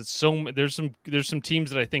thing is there's some teams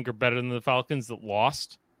that I think are better than the Falcons that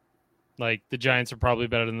lost. Like the Giants are probably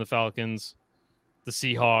better than the Falcons. The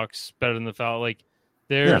Seahawks better than the Falcons.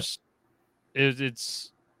 Like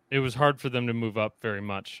it was hard for them to move up very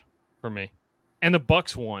much for me. And the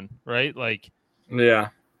Bucks won, right? Like yeah,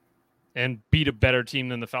 and beat a better team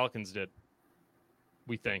than the Falcons did.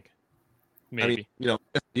 We think. Maybe. I mean,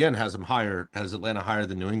 ESPN has them higher, has Atlanta higher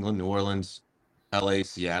than New England, New Orleans, LA,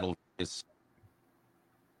 Seattle.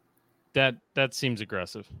 That seems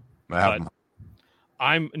aggressive.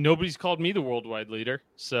 Nobody's called me the worldwide leader,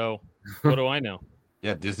 so what do I know?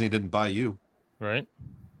 Yeah, Disney didn't buy you. Right.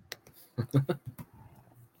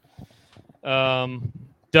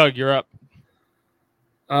 Doug, you're up.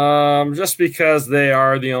 Just because they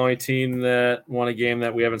are the only team that won a game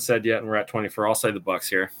that we haven't said yet, and we're at 24, I'll say the Bucks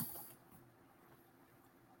here.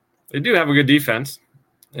 They do have a good defense,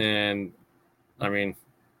 and I mean,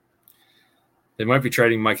 they might be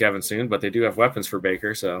trading Mike Evans soon, but they do have weapons for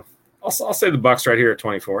Baker, so I'll say the Bucks right here at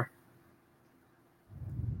 24.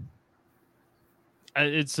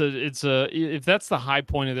 It's if that's the high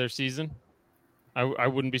point of their season, I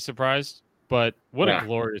wouldn't be surprised. But what a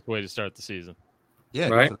glorious way to start the season! Yeah,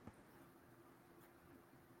 right.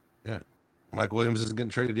 Yeah, Mike Williams isn't getting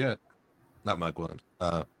traded yet. Not Mike Williams.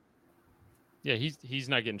 Yeah, he's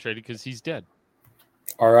not getting traded because he's dead.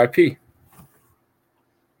 R.I.P.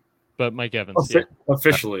 But Mike Evans,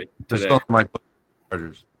 officially today. Mike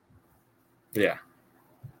Chargers. Yeah.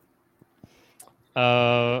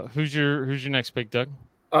 Who's your next pick, Doug?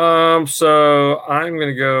 So I'm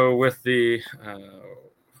gonna go with the.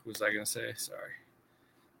 Who was I gonna say? Sorry,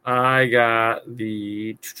 I got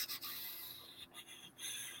the.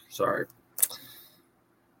 Sorry.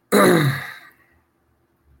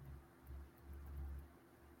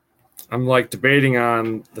 I'm like debating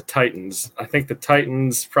on the Titans. I think the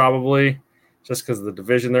Titans probably just because of the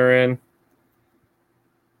division they're in.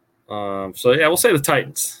 So yeah, we'll say the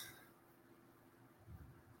Titans.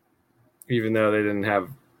 Even though they didn't have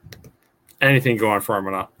anything going for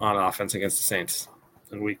them on offense against the Saints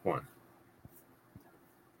in week 1.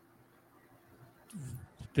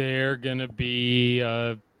 They're going to be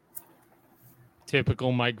a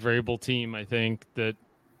typical Mike Vrabel team, I think, that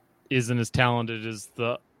isn't as talented as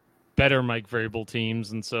the better Mike Vrabel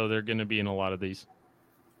teams, and so they're going to be in a lot of these.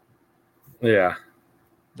 Yeah.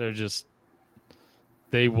 They're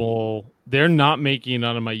not making it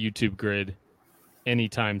out of my YouTube grid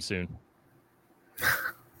anytime soon.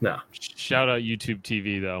 No. Shout out YouTube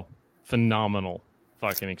TV, though. Phenomenal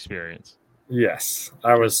fucking experience. Yes.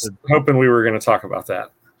 I was hoping we were going to talk about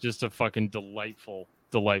that. Just a fucking delightful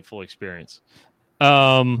experience.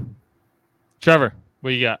 Trevor, what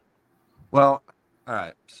you got? Well, all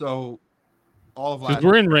right. So all of last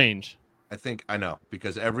we're in range. I know,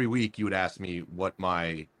 because every week you would ask me what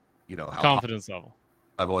my, how confidence level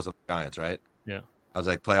I was with the Giants, right? Yeah. I was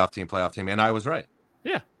like playoff team, and I was right.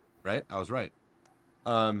 Yeah. Right? I was right.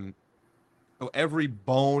 So every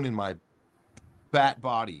bone in my fat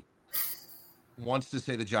body wants to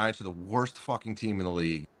say the Giants are the worst fucking team in the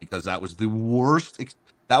league because that was the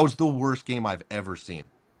worst game I've ever seen.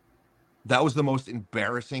 That was the most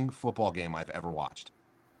embarrassing football game I've ever watched.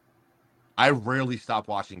 I rarely stop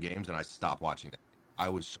watching games, and I stopped watching it. I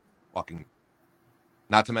was fucking.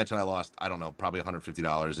 Not to mention, I lost, I don't know, probably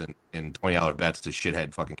 $150 in $20 bets to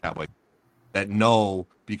shithead fucking Cowboy. That no,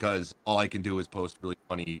 because all I can do is post really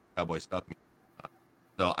funny Cowboy stuff.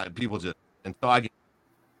 So people just, and so I get,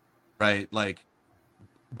 right? Like,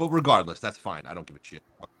 but regardless, that's fine. I don't give a shit.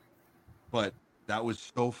 But that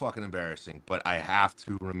was so fucking embarrassing. But I have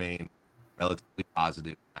to remain relatively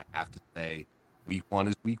positive. I have to say, week 1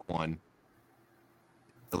 is week 1.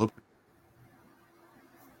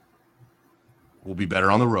 We'll be better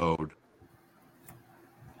on the road.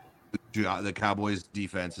 The Cowboys'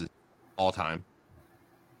 defense is all time.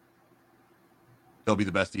 They'll be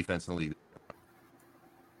the best defense in the league.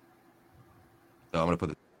 So I'm going to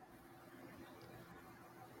put it.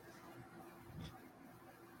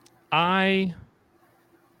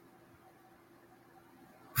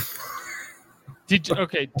 Did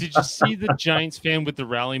you see the Giants fan with the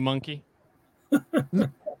rally monkey?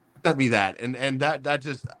 Sent me that, and that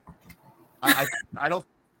just I don't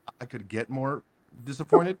I could get more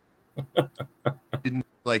disappointed. Didn't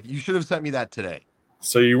like you should have sent me that today.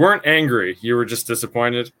 So you weren't angry, you were just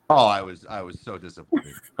disappointed. Oh, I was so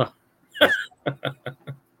disappointed.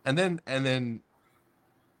 and then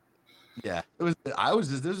yeah,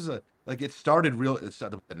 it started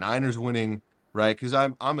the Niners winning, right? Because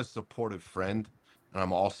I'm a supportive friend, and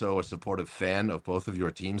I'm also a supportive fan of both of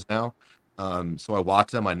your teams now. So I watch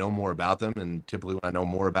them. I know more about them, and typically when I know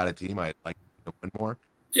more about a team, I like to win more.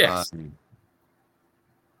 Yes.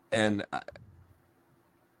 And I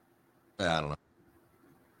don't know.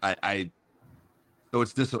 So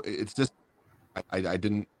it's just I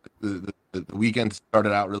didn't the weekend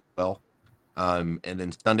started out really well. And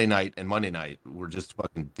then Sunday night and Monday night were just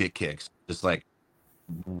fucking dick kicks, just like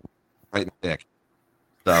right in the dick.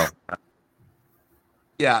 So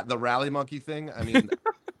yeah, the rally monkey thing. I mean,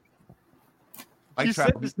 You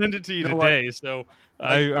said to send it to you today, so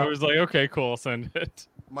I was like, okay, cool, I'll send it.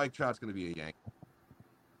 Mike Trout's going to be a Yank.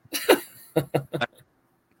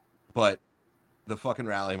 But the fucking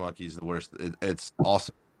rally monkey is the worst. It's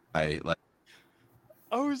awesome. I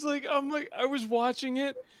was watching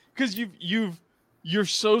it because you're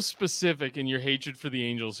so specific in your hatred for the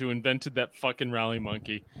Angels who invented that fucking rally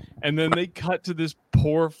monkey, and then they cut to this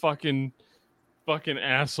poor fucking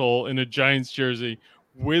asshole in a Giants jersey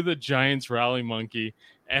with a Giants rally monkey,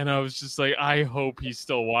 and I was just like, I hope he's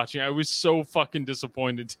still watching. I was so fucking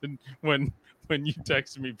disappointed when you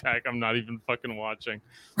texted me back, I'm not even fucking watching.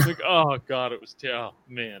 Like, oh god, it was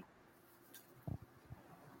man.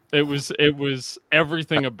 It was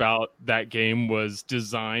everything about that game was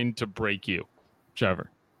designed to break you, Trevor.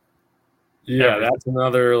 Yeah, that's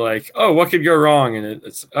another like, oh, what could go wrong? And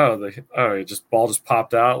ball just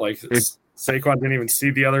popped out. Like Saquon didn't even see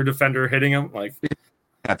the other defender hitting him. Like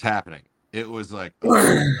that's happening. It was like,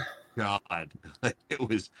 oh, God, it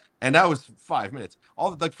was, and that was 5 minutes.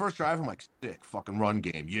 All like first drive, I'm like, sick fucking run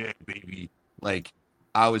game, yeah, baby. Like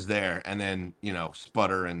I was there, and then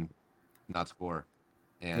sputter and not score,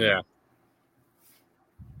 and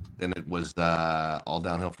then it was all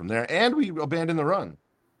downhill from there. And we abandoned the run,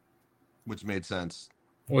 which made sense.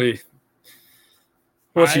 Once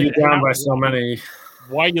you get down by so many,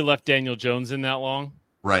 why you left Daniel Jones in that long?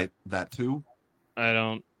 Right, that too. I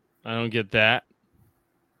don't get that.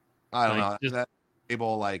 I don't know. That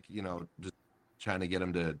able, just trying to get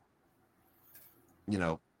him to,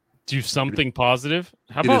 do something positive.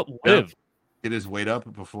 How about live? Get his weight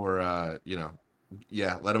up before,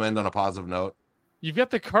 let him end on a positive note. You've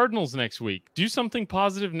got the Cardinals next week. Do something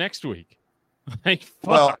positive next week. Like, fuck.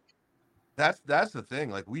 Well, that's the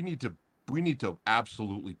thing. Like, we need to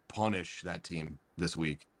absolutely punish that team this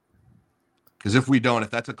week. Because if we don't,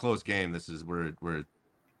 if that's a close game, we're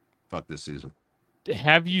fuck this season.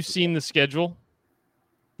 Have you seen the schedule?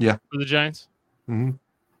 Yeah, for the Giants. Mm-hmm.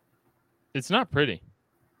 It's not pretty.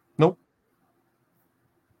 Nope.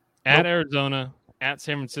 At Arizona, at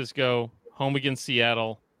San Francisco, home against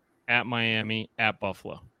Seattle, at Miami, at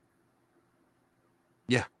Buffalo.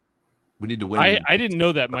 Yeah, we need to win. I didn't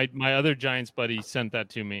know that. My other Giants buddy sent that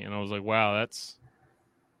to me, and I was like, wow,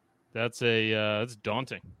 that's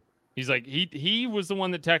daunting. He's like, he was the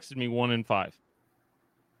one that texted me 1-5.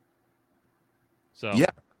 So yeah,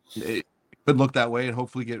 it could look that way, and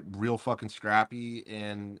hopefully get real fucking scrappy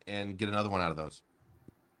and get another one out of those.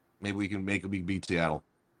 Maybe we can make a big beat Seattle.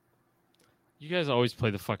 You guys always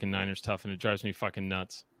play the fucking Niners tough, and it drives me fucking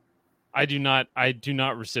nuts. I do not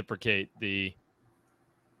reciprocate the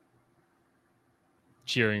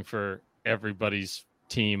cheering for everybody's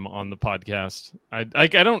team on the podcast. I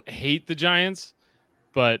don't hate the Giants,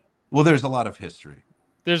 but there's a lot of history.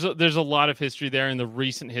 There's a lot of history there, and the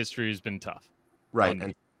recent history has been tough. Right,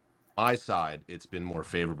 and my side, it's been more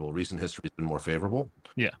favorable. Recent history has been more favorable.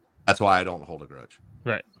 Yeah, that's why I don't hold a grudge.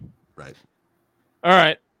 Right. All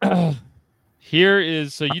right. Here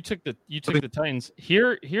is you took the Titans.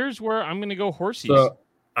 Here's where I'm going to go horsies. So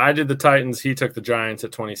I did the Titans. He took the Giants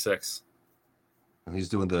at 26. And he's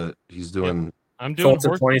doing. Yep. I'm doing Colts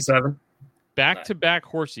at 27. Back-to-back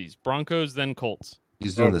horsies. Broncos then Colts.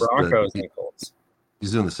 He's doing Broncos and Colts.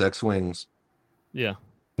 He's doing the sex swings. Yeah.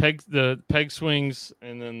 Peg swings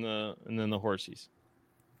and then the horsies.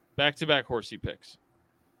 Back-to-back horsey picks.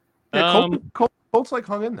 Yeah, Colts like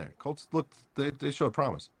hung in there. Colts looked they showed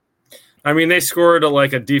promise. I mean, they scored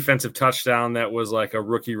a defensive touchdown that was like a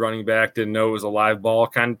rookie running back didn't know it was a live ball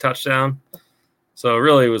kind of touchdown. So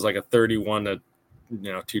really, it was like a 31-2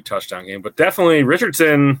 touchdown game. But definitely,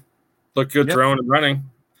 Richardson looked good throwing and running.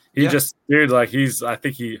 He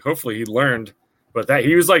hopefully he learned, but that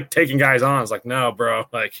he was like taking guys on. It's like, no, bro,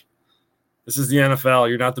 like this is the NFL.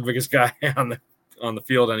 You're not the biggest guy on the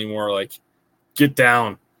field anymore. Like, get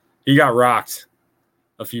down. He got rocked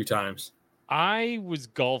a few times. I was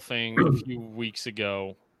golfing a few weeks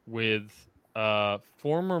ago with a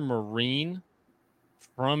former Marine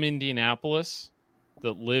from Indianapolis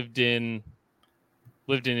that lived in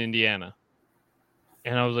Indiana.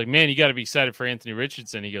 And I was like, man, you got to be excited for Anthony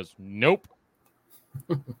Richardson. He goes, nope.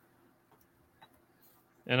 And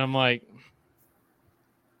I'm like,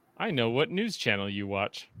 I know what news channel you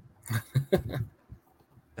watch.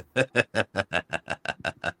 He's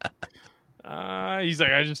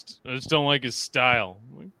like, I just don't like his style.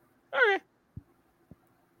 I'm like, okay.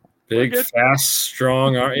 Big, fast,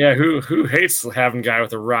 strong arm. Yeah, who hates having a guy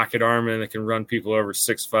with a rocket arm and that can run people over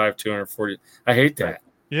 6'5", 240? I hate that.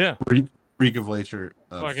 Yeah. Freak of nature.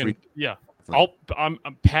 Fucking, yeah. I'm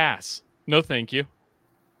pass. No, thank you.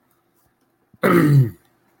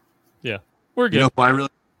 Yeah. We're good. You know, I really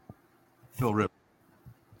Phil Rivers.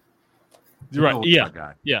 You're right. Yeah.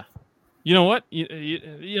 Guy. Yeah. You know what?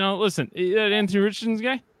 You know, listen, that Anthony Richardson's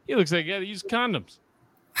guy, he looks like a guy that uses condoms.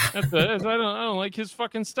 I don't like his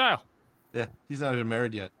fucking style. Yeah, he's not even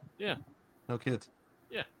married yet. Yeah. No kids.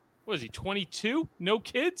 Yeah. What is he, 22? No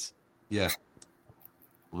kids? Yeah.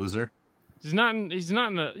 Loser. He's not he's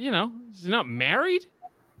not married?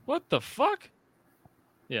 What the fuck?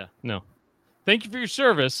 Yeah, no. Thank you for your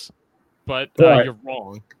service, but you're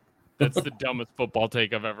wrong. That's the dumbest football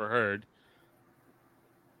take I've ever heard.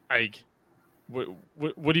 Like,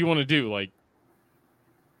 what do you want to do? Like,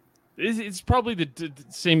 it's probably the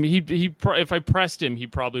same. If I pressed him, he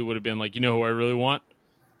probably would have been like, you know who I really want?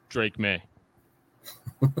 Drake May.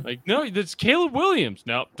 Like, no, that's Caleb Williams.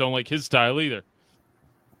 No, don't like his style either.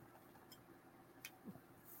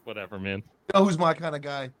 Whatever, man. You know who's my kind of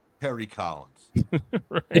guy? Harry Collins.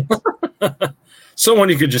 Right. Someone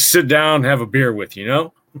you could just sit down and have a beer with, you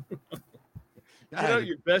know? Get out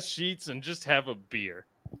your best sheets and just have a beer.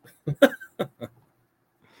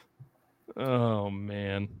 Oh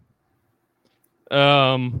man.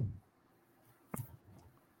 That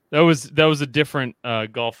was a different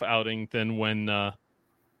golf outing than when the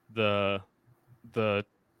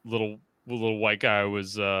little white guy I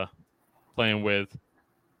was playing with.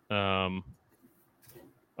 I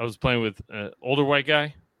was playing with an older white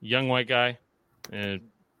guy, young white guy, and an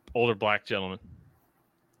older black gentleman.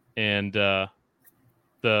 And the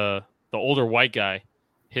older white guy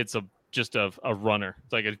hits a runner.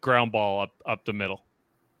 It's like a ground ball up the middle.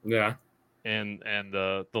 Yeah. And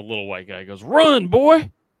the little white guy goes, "Run, boy."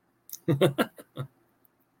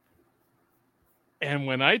 And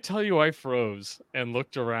when I tell you I froze and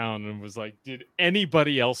looked around and was like, did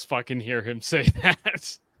anybody else fucking hear him say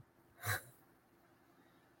that?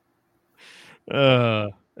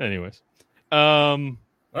 Anyways.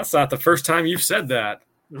 That's not the first time you've said that.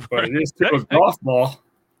 But it is to a golf ball.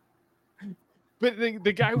 But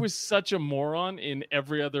the guy was such a moron in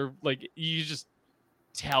every other, like, you just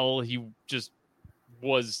tell he just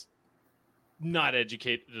was not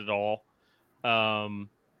educated at all.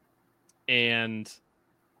 And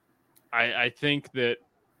I think that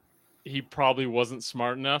he probably wasn't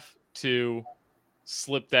smart enough to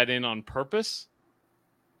slip that in on purpose.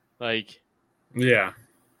 Like, yeah,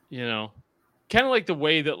 you know, kind of like the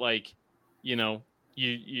way that, like, you know,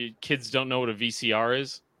 you kids don't know what a VCR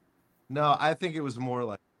is. No, I think it was more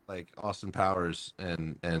like Austin Powers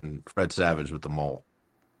and Fred Savage with the mole.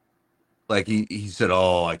 Like he said,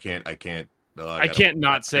 "Oh, I can't I can't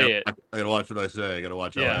not say it. I gotta watch what I say. I gotta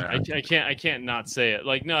watch. Yeah, I can't not say it.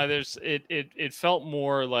 Like, no, it felt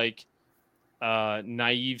more like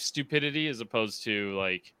naive stupidity as opposed to,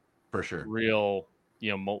 like, for sure, real,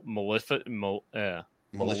 you know,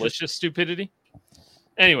 malicious stupidity.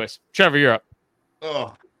 Anyways, Trevor, you're up.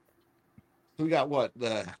 Oh, we got what?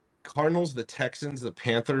 The Cardinals, the Texans, the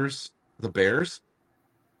Panthers, the Bears.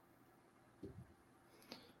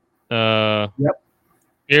 Yep.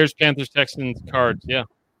 Bears, Panthers, Texans, Cards. Yeah.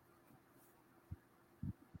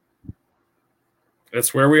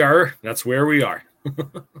 That's where we are. That's where we are.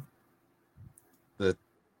 The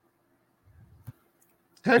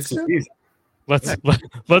Texans.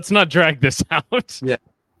 Let's not drag this out. Yeah.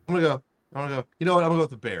 I'm gonna go. You know what? I'm gonna go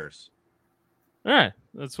with the Bears. All right.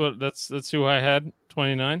 That's who I had.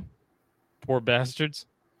 29. Poor bastards.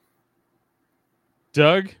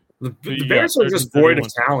 Doug? The Bears are just void of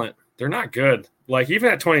talent. They're not good. Like,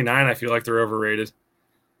 even at 29, I feel like they're overrated.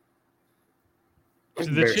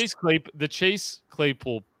 The Chase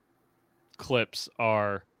Claypool clips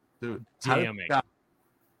are damning.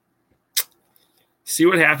 See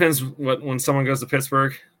what happens when someone goes to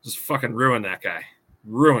Pittsburgh? Just fucking ruin that guy.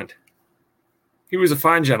 Ruined. He was a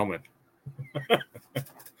fine gentleman.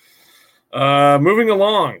 Moving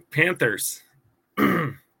along, Panthers.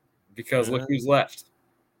 Because look who's left.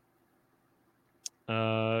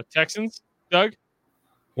 Texans, Doug?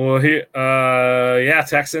 Well,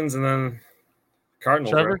 Texans, and then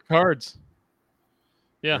Cardinals. Trevor, right? Cards.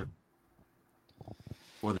 Yeah.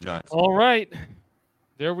 Or the Giants. All right.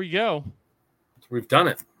 There we go. We've done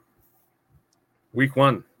it. Week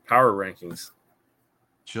 1, power rankings.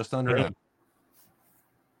 Just under him.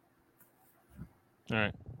 All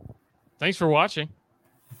right. Thanks for watching.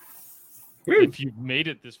 Woo. If you've made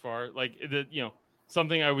it this far, like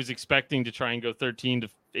something I was expecting to try and go 13 to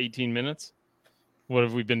 18 minutes. What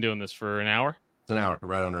have we been doing this for an hour? It's an hour,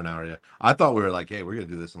 right under an hour. Yeah. I thought we were like, hey, we're going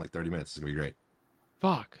to do this in like 30 minutes. It's going to be great.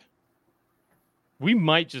 Fuck. We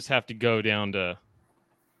might just have to go down to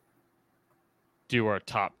do our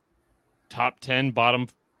top 10, bottom,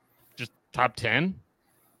 just top 10.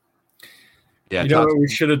 Yeah. You know what we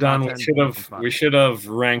should have done? 10, We should have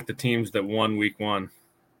ranked the teams that won week 1.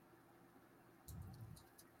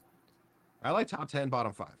 I like top 10,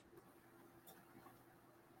 bottom 5.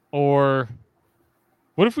 Or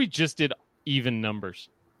what if we just did even numbers?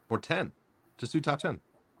 Or 10. Just do top 10.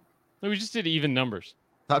 No, we just did even numbers.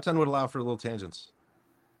 Top 10 would allow for little tangents.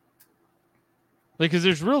 Like, because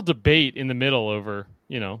there's real debate in the middle over,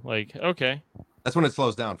 like, okay. That's when it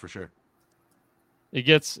slows down for sure. It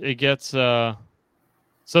gets so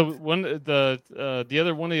one of the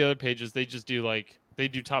other pages, they just do they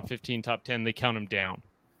do top 15, top 10, they count them down.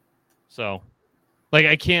 So like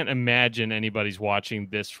I can't imagine anybody's watching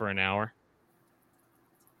this for an hour.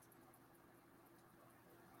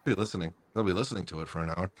 They'll be listening to it for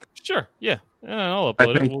an hour. Sure, yeah. I'll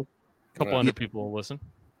upload it. A couple hundred people will listen.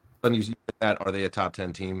 Then you see that, are they a top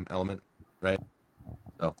 10 team element, right?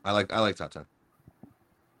 So I like top 10.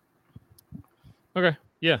 Okay,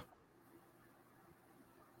 yeah.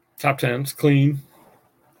 Top 10's clean.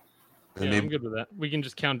 And I'm good with that. We can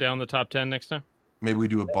just count down the top 10 next time. Maybe we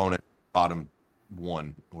do a bonus bottom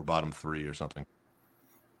 1 or bottom 3 or something.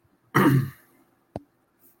 Or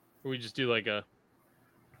we just do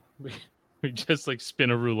we just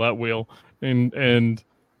spin a roulette wheel and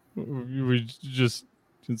we just,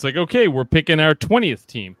 it's like, okay, we're picking our 20th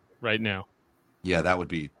team right now. Yeah, that would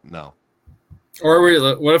be no. Or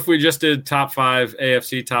what if we just did top 5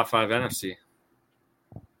 AFC, top 5 NFC?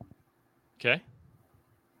 Okay.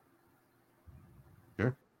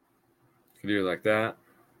 Sure. Could do it like that.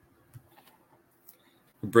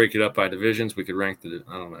 Break it up by divisions. We could rank I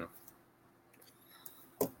don't know.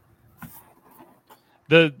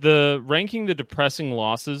 The ranking the depressing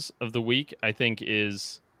losses of the week, I think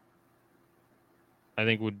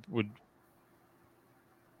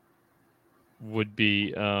would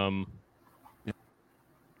be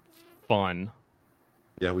fun.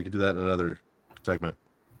 Yeah, we could do that in another segment.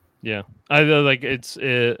 Yeah, I like it's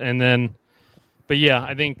and then, but yeah,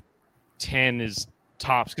 I think 10 is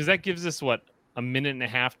tops because that gives us a minute and a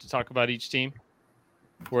half to talk about each team.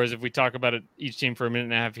 Whereas if we talk about each team for a minute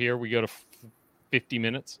and a half here, we go to 50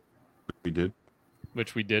 minutes.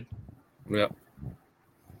 Which we did. Yep.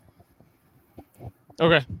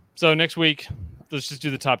 Okay, so next week, let's just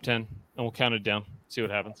do the top 10 and we'll count it down. See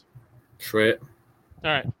what happens. Sweet.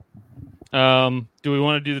 All right. Do we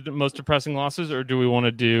want to do the most depressing losses or do we want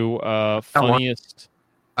to do funniest?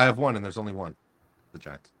 I have one and there's only one. The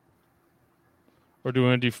Giants. Or do we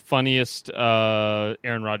want to do funniest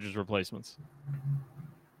Aaron Rodgers replacements?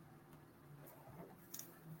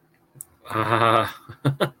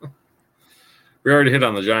 We already hit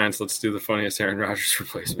on the Giants. Let's do the funniest Aaron Rodgers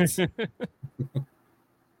replacements. All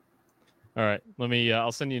right. Let me.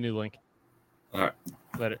 I'll send you a new link. All right.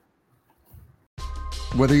 Later.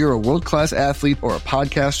 Whether you're a world-class athlete or a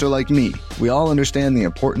podcaster like me, we all understand the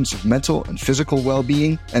importance of mental and physical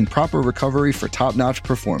well-being and proper recovery for top-notch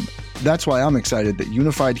performance. That's why I'm excited that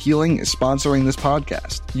Unified Healing is sponsoring this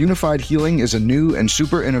podcast. Unified Healing is a new and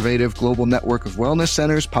super innovative global network of wellness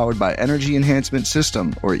centers powered by Energy Enhancement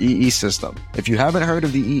System, or EE System. If you haven't heard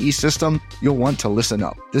of the EE System, you'll want to listen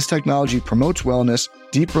up. This technology promotes wellness,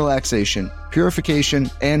 deep relaxation,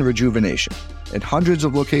 purification, and rejuvenation. In hundreds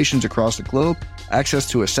of locations across the globe, access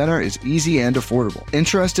to a center is easy and affordable.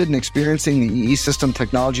 Interested in experiencing the EE System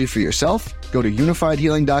technology for yourself? Go to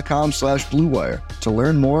unifiedhealing.com/bluewire to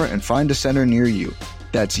learn more and find a center near you.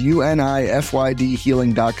 That's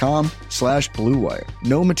unifydhealing.com/bluewire.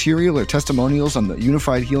 No material or testimonials on the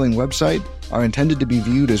Unified Healing website are intended to be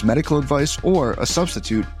viewed as medical advice or a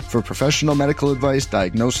substitute for professional medical advice,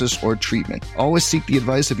 diagnosis, or treatment. Always seek the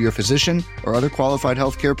advice of your physician or other qualified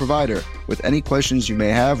healthcare provider with any questions you may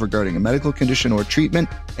have regarding a medical condition or treatment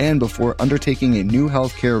and before undertaking a new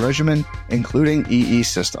healthcare regimen, including EE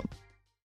System.